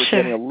 because we're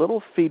getting a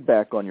little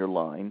feedback on your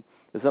line,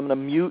 is I'm going to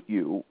mute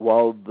you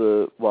while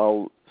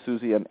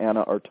Susie and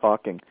Anna are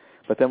talking,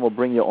 but then we'll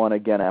bring you on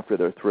again after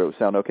they're through.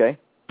 Sound okay?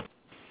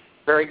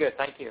 Very good.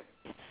 Thank you.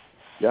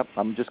 Yep,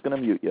 I'm just going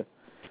to mute you.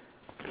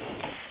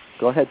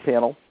 Go ahead,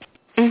 panel.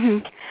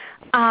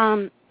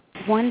 Mm-hmm.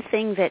 One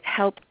thing that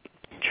helped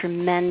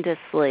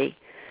tremendously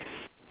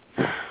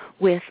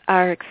with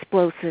our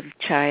explosive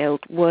child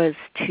was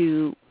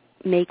to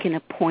make an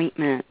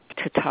appointment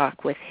to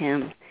talk with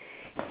him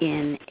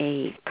in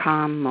a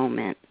calm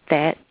moment.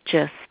 That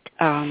just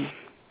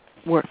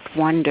worked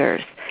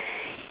wonders.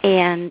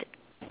 And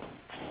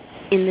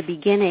in the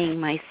beginning,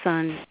 my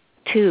son,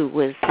 too,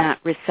 was not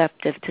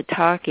receptive to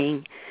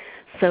talking,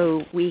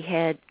 so we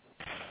had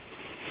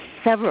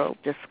several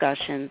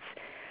discussions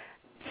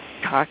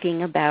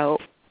talking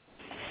about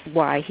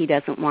why he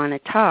doesn't want to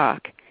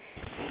talk,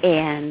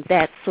 and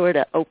that sort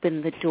of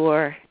opened the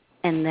door,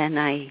 and then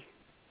I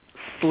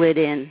slid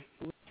in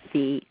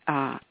the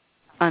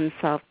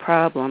unsolved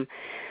problem.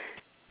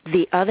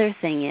 The other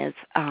thing is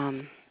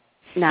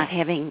not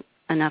having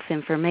enough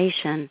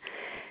information.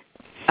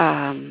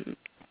 I'm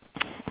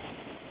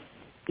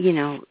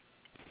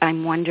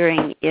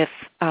wondering if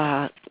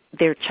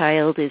their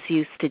child is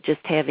used to just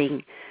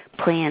having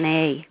Plan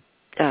A,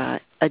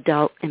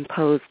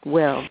 adult-imposed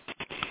will,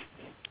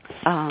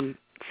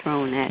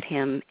 thrown at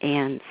him,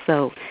 and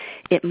so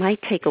it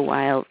might take a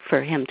while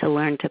for him to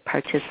learn to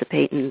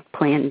participate in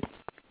Plan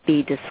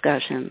B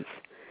discussions.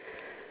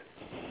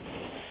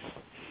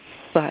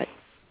 But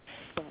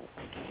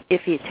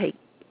if you take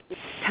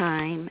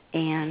time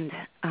and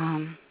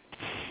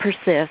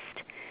persist,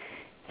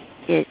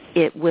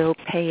 it will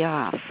pay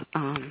off.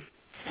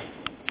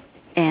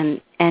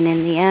 And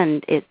in the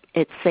end,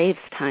 it saves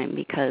time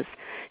because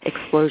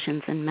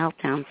explosions and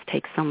meltdowns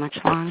take so much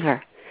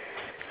longer.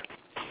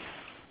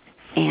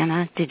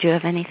 Anna, did you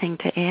have anything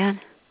to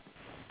add?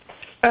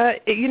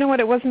 You know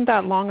what? It wasn't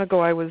that long ago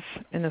I was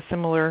in a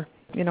similar,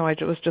 I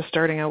was just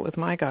starting out with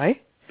my guy.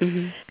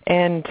 Mm-hmm.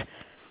 And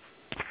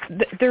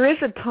there is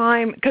a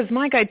time, because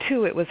my guy,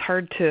 too, it was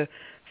hard to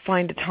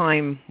find a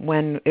time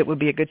when it would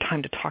be a good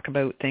time to talk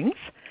about things.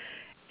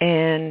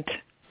 And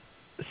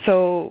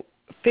so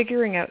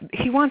figuring out,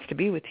 he wants to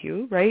be with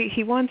you, right?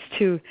 He wants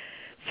to,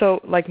 so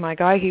like my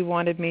guy, he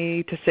wanted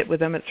me to sit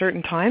with him at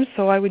certain times,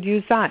 so I would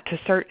use that to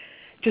start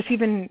just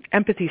even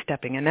empathy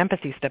stepping. And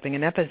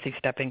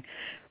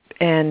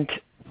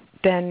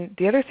then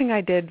the other thing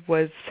I did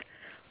was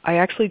I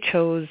actually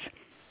chose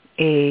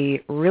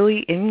a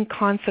really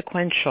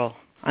inconsequential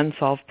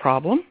unsolved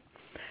problem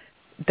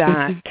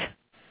that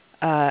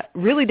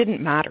really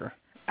didn't matter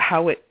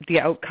how the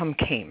outcome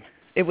came.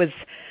 It was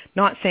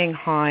not saying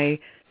hi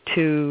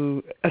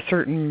to a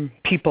certain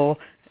people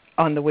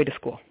on the way to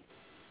school,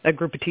 a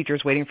group of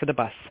teachers waiting for the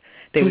bus.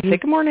 They would say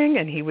good morning,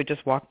 and he would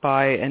just walk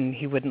by, and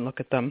he wouldn't look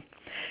at them.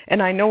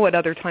 And I know at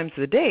other times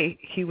of the day,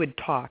 he would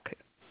talk.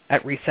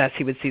 At recess,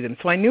 he would see them.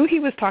 So I knew he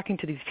was talking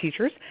to these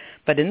teachers,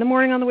 but in the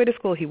morning on the way to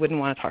school, he wouldn't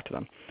want to talk to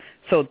them.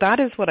 So that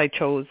is what I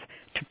chose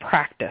to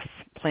practice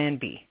Plan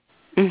B,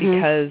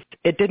 because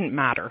it didn't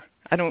matter.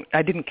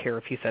 I didn't care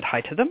if he said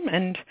hi to them,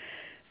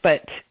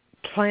 but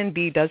Plan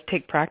B does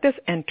take practice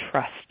and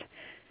trust.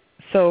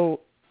 So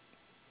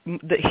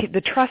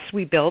the trust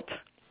we built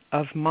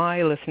of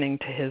my listening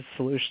to his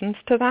solutions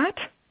to that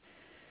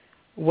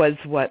was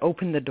what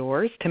opened the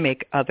doors to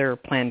make other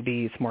Plan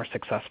Bs more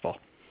successful.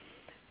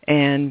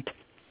 And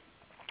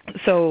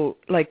so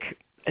like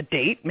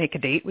make a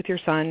date with your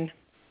son,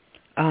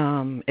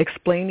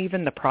 explain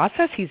even the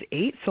process. He's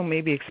 8, so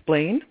maybe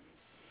explain.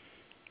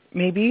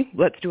 Maybe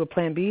let's do a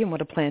Plan B and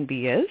what a Plan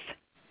B is.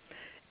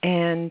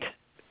 And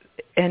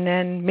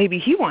then maybe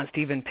he wants to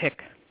even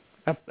pick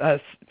a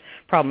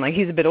problem. Like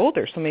he's a bit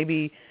older, so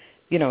maybe,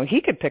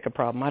 he could pick a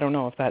problem. I don't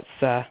know if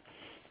that's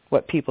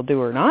what people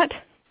do or not,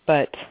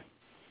 but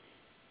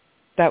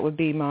that would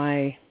be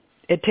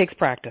it takes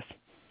practice.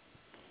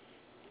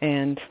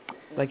 And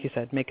like you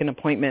said, make an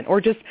appointment, or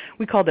just,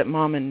 we called it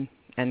mom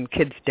and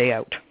kids day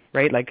out,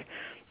 right? Like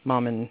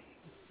mom's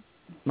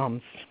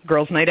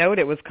girls' night out.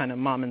 It was kind of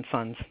mom and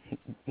son's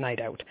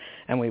night out.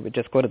 And we would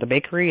just go to the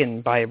bakery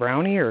and buy a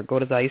brownie, or go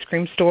to the ice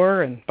cream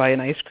store and buy an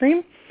ice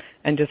cream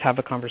and just have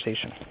a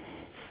conversation.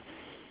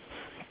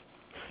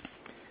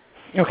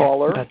 Okay.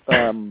 Caller,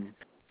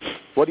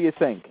 what do you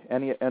think?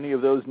 Any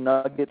of those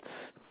nuggets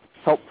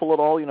helpful at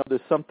all?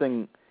 There's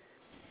something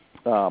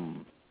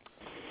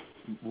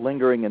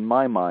lingering in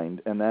my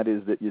mind, and that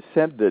is that you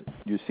said that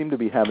you seem to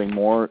be having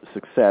more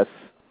success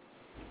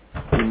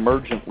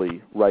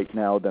emergently right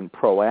now than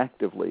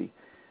proactively.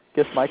 I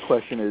guess my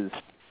question is,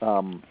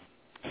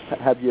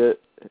 has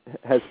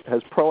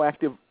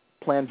proactive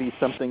Plan B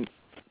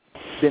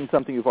been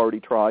something you've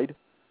already tried?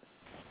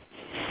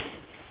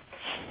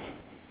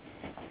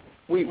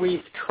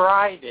 We've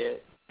tried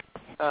it,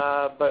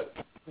 but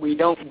we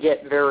don't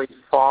get very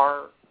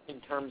far in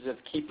terms of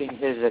keeping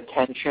his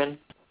attention.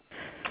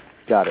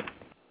 Got it.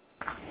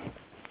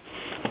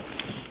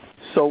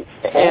 So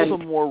all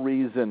the more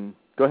reason.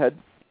 Go ahead.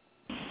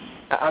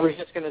 I was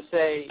just going to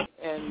say,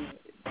 and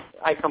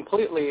I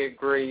completely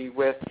agree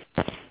with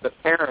the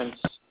parents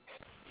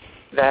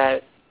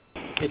that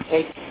it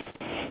takes,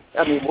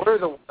 we're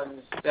the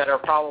ones that are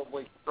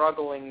probably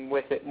struggling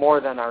with it more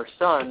than our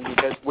son,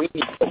 because we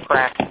need to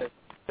practice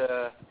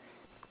to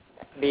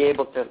be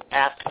able to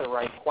ask the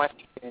right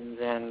questions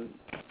and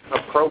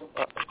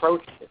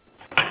approach it,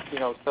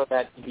 so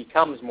that it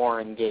becomes more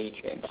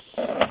engaging.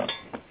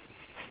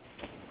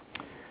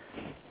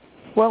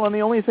 Well, and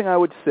the only thing I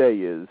would say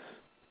is,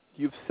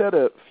 you've said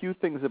a few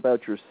things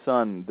about your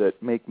son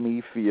that make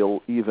me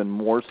feel even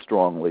more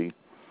strongly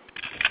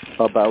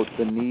about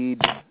the need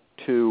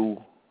to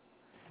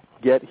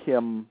get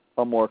him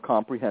a more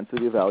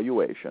comprehensive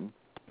evaluation,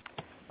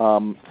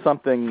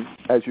 something,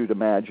 as you'd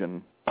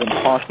imagine,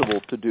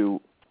 impossible to do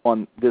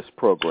on this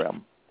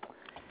program.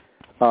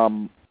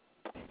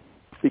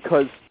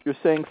 Because you're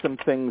saying some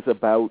things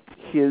about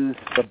his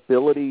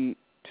ability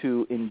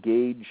to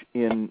engage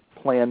in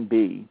Plan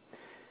B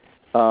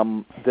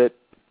that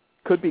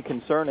could be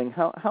concerning.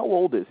 How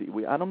old is he?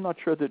 I'm not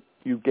sure that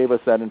you gave us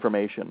that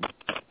information.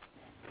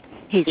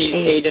 He's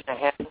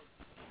 8.5.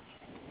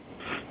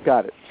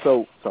 Got it.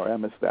 So, sorry, I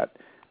missed that.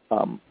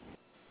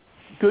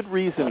 Good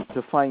reason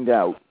to find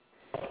out.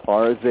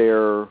 Are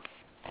there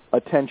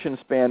attention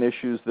span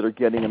issues that are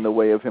getting in the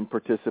way of him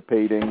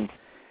participating?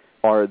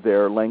 Are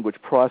there language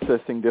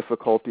processing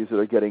difficulties that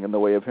are getting in the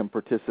way of him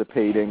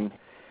participating?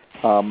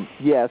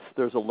 Yes,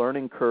 there's a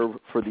learning curve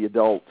for the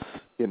adults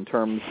in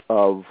terms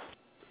of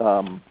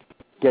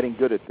getting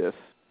good at this.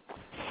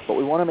 But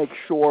we want to make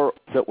sure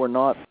that we're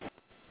not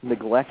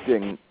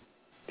neglecting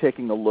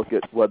taking a look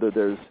at whether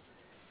there's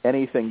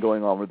anything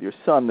going on with your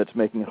son that's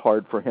making it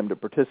hard for him to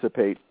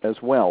participate as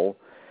well.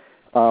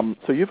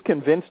 So you've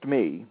convinced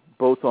me,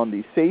 both on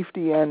the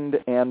safety end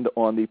and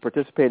on the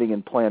participating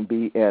in Plan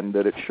B end,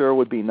 that it sure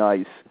would be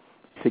nice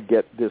to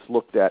get this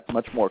looked at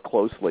much more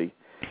closely.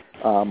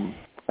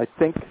 I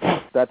think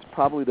that's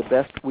probably the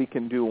best we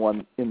can do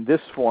in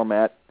this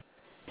format,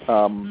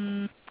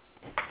 given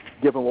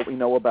what we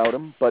know about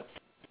him, but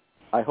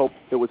I hope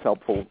it was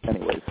helpful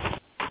anyways.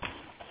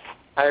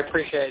 I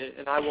appreciate it,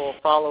 and I will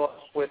follow up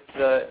with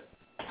the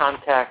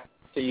contact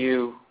to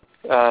you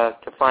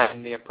to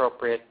find the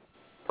appropriate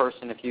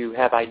person if you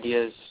have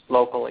ideas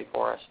locally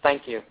for us.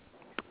 Thank you.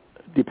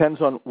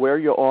 Depends on where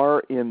you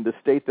are in the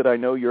state that I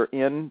know you're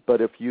in,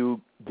 but if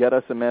you get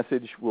us a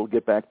message, we'll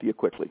get back to you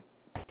quickly.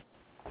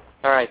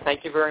 All right.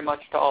 Thank you very much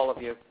to all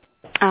of you.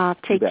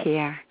 Take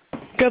care.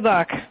 Good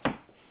luck.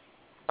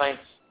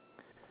 Thanks.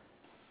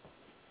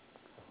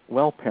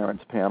 Well,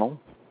 parents panel,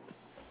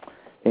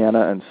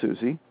 Anna and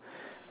Susie,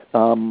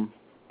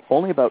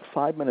 only about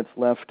 5 minutes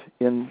left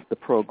in the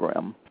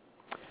program.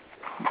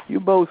 You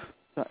both,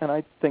 and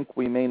I think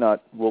we may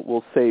not,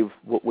 we'll save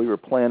what we were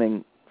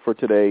planning for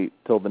today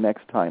till the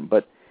next time,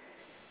 but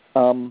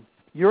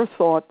your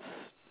thoughts,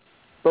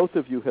 both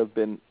of you have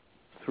been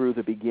through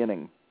the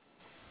beginning.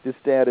 This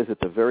dad is at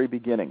the very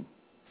beginning.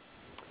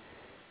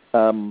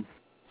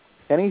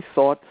 Any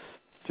thoughts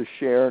to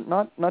share,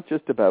 not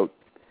just about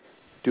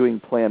doing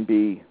Plan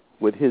B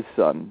with his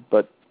son,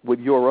 but with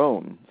your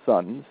own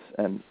sons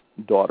and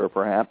daughter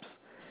perhaps,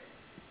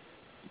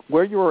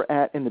 where you were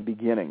at in the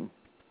beginning?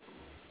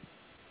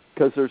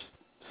 Because there's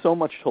so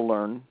much to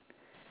learn,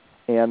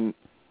 and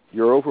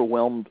you're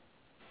overwhelmed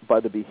by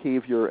the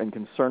behavior and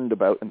concerned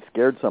about and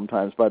scared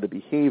sometimes by the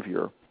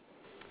behavior.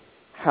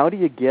 How do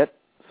you get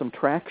some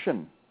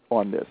traction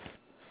on this?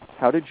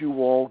 How did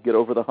you all get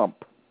over the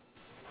hump?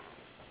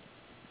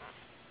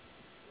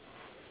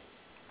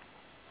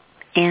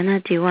 Anna,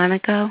 do you want to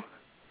go?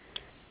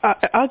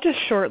 I'll just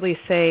shortly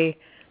say,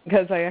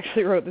 because I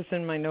actually wrote this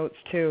in my notes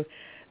too,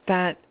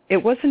 that it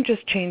wasn't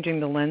just changing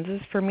the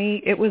lenses for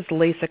me, it was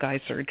LASIK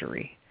eye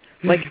surgery.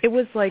 It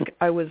was like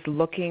I was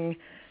looking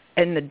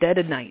in the dead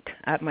of night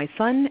at my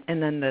son,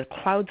 and then the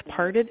clouds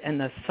parted and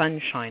the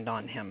sun shined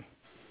on him.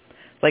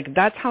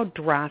 That's how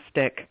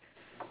drastic,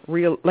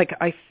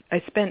 I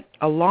spent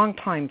a long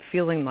time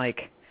feeling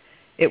like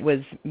it was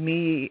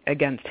me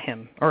against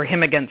him, or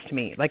him against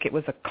me. It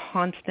was a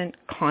constant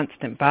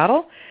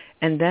battle.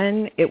 And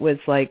then it was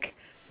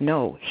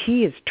no,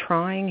 he is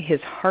trying his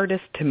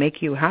hardest to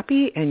make you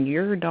happy, and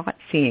you're not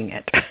seeing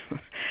it.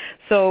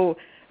 So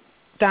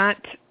that,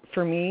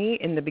 for me,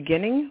 in the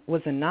beginning,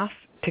 was enough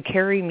to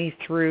carry me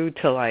through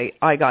till I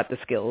got the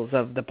skills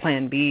of the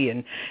Plan B.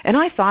 And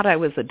I thought I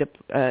was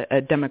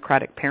a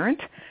democratic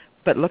parent,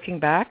 but looking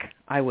back,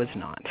 I was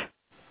not.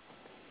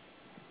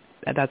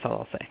 That's all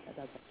I'll say.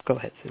 Go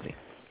ahead, Susie.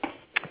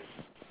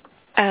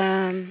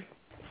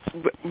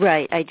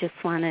 Right. I just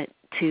wanted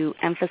to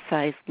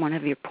emphasize one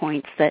of your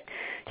points that,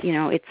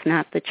 it's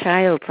not the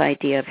child's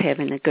idea of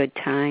having a good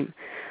time.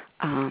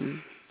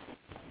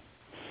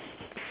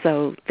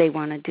 So they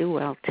want to do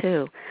well,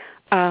 too.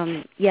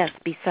 Yes,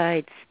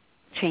 besides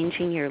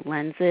changing your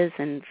lenses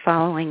and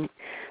following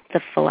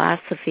the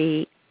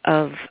philosophy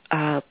of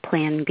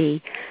Plan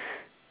B,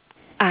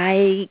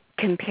 I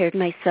compared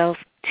myself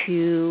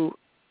to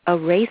a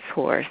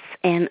racehorse,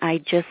 and I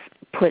just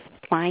put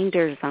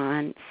blinders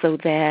on so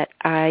that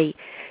I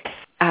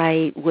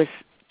was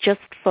just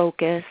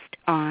focused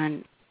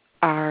on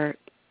our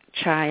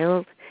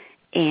child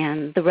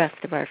and the rest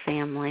of our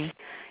family,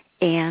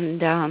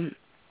 and I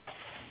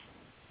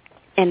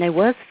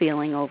was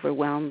feeling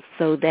overwhelmed,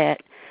 so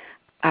that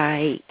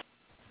I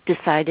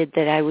decided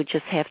that I would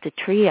just have to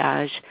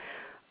triage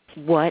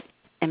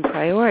and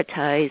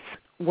prioritize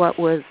what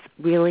was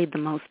really the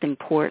most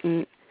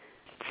important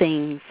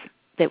things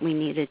that we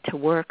needed to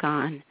work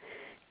on,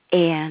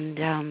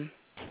 and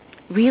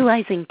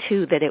realizing,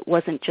 too, that it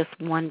wasn't just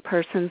one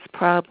person's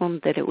problem,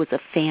 that it was a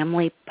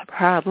family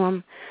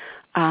problem.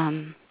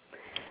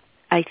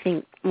 I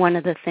think one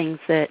of the things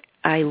that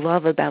I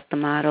love about the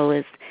model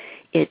is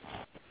it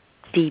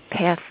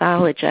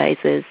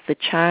depathologizes the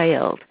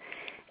child,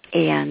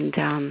 and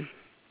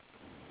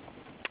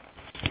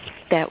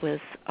that was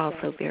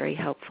also very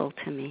helpful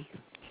to me.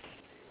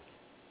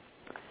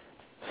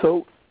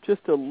 So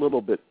just a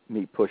little bit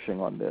me pushing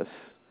on this.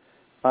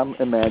 I'm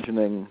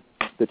imagining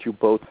that you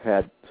both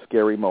had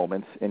scary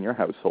moments in your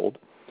household.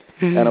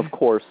 Mm-hmm. And, of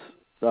course,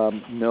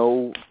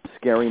 no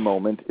scary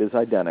moment is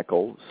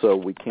identical, so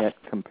we can't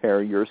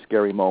compare your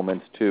scary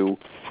moments to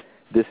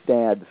this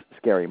dad's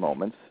scary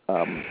moments.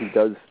 He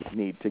does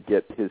need to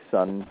get his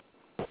son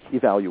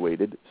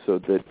evaluated so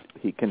that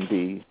he can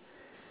be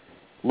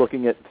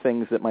looking at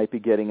things that might be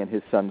getting in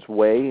his son's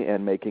way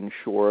and making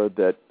sure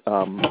that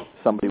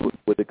somebody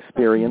with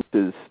experience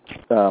is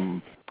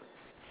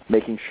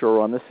making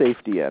sure on the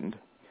safety end.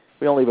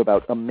 We only have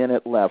about a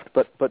minute left,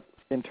 but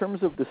in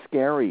terms of the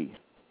scary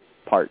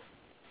part,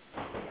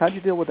 how'd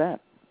you deal with that?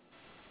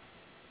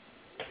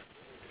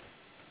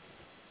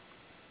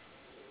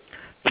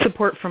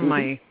 Support from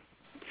my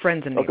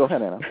friends and neighbors. Oh, go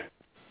ahead, Anna.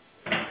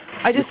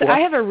 I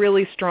have a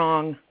really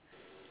strong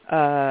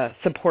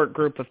support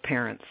group of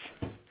parents,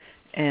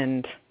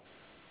 and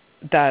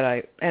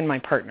my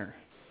partner.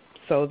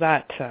 So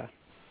that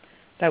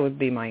would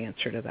be my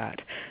answer to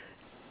that.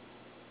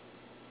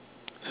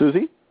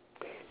 Susie?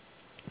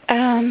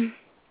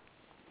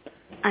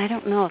 I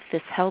don't know if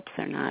this helps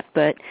or not,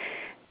 but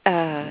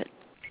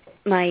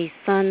my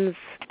son's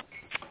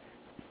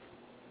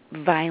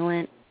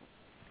violent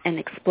and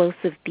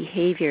explosive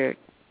behavior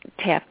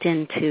tapped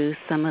into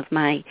some of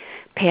my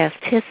past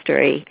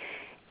history,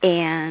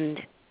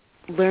 and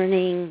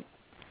learning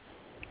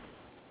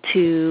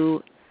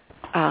to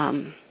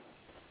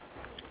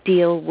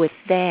deal with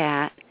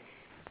that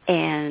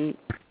and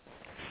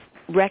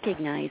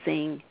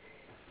recognizing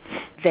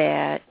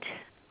that,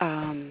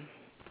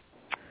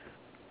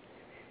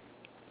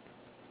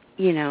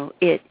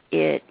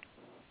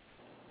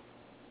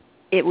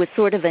 it was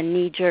sort of a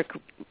knee-jerk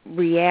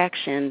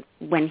reaction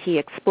when he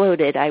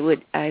exploded. I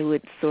would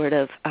sort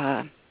of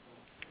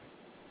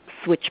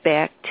switch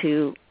back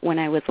to when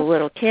I was a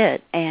little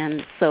kid,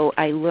 and so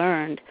I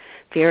learned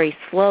very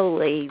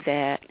slowly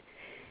that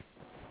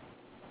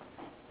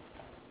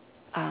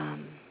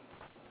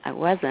I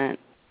wasn't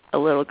a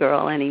little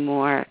girl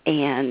anymore,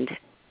 and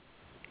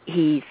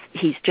he's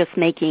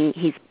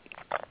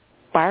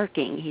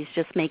barking, he's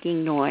just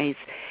making noise,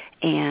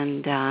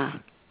 and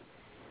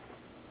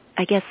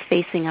I guess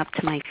facing up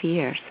to my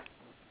fears.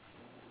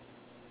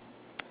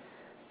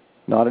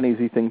 Not an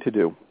easy thing to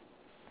do.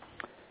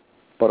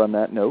 But on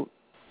that note,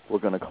 we're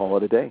going to call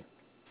it a day.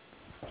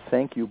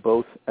 Thank you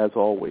both, as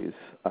always.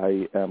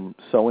 I am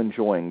so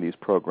enjoying these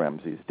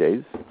programs these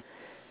days,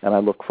 and I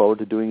look forward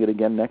to doing it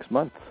again next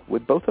month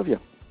with both of you.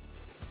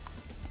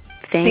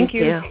 Thank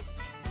you.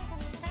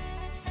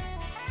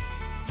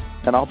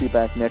 And I'll be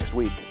back next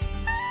week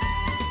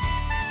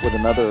with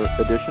another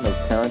edition of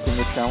Parenting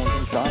a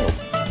Challenging Child.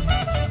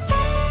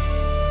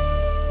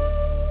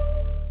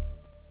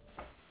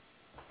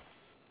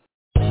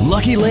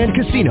 Lucky Land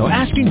Casino,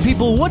 asking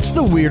people, what's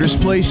the weirdest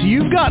place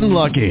you've gotten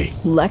lucky?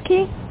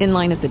 Lucky? In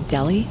line at the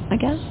deli, I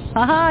guess?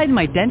 Aha, in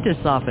my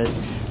dentist's office.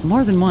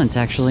 More than once,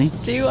 actually.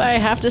 Do I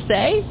have to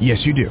say? Yes,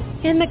 you do.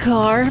 In the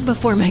car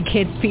before my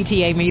kids'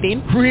 PTA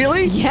meeting.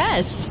 Really?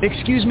 Yes.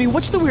 Excuse me,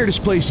 what's the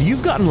weirdest place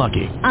you've gotten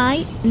lucky?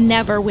 I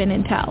never win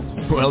and tell.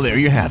 Well, there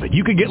you have it.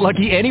 You can get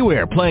lucky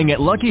anywhere, playing at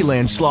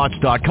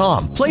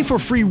LuckyLandSlots.com. Play for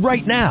free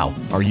right now.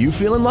 Are you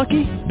feeling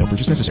lucky? No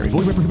purchase necessary.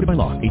 Void where prohibited by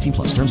law.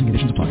 18+. Terms and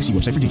conditions apply. See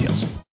website for details.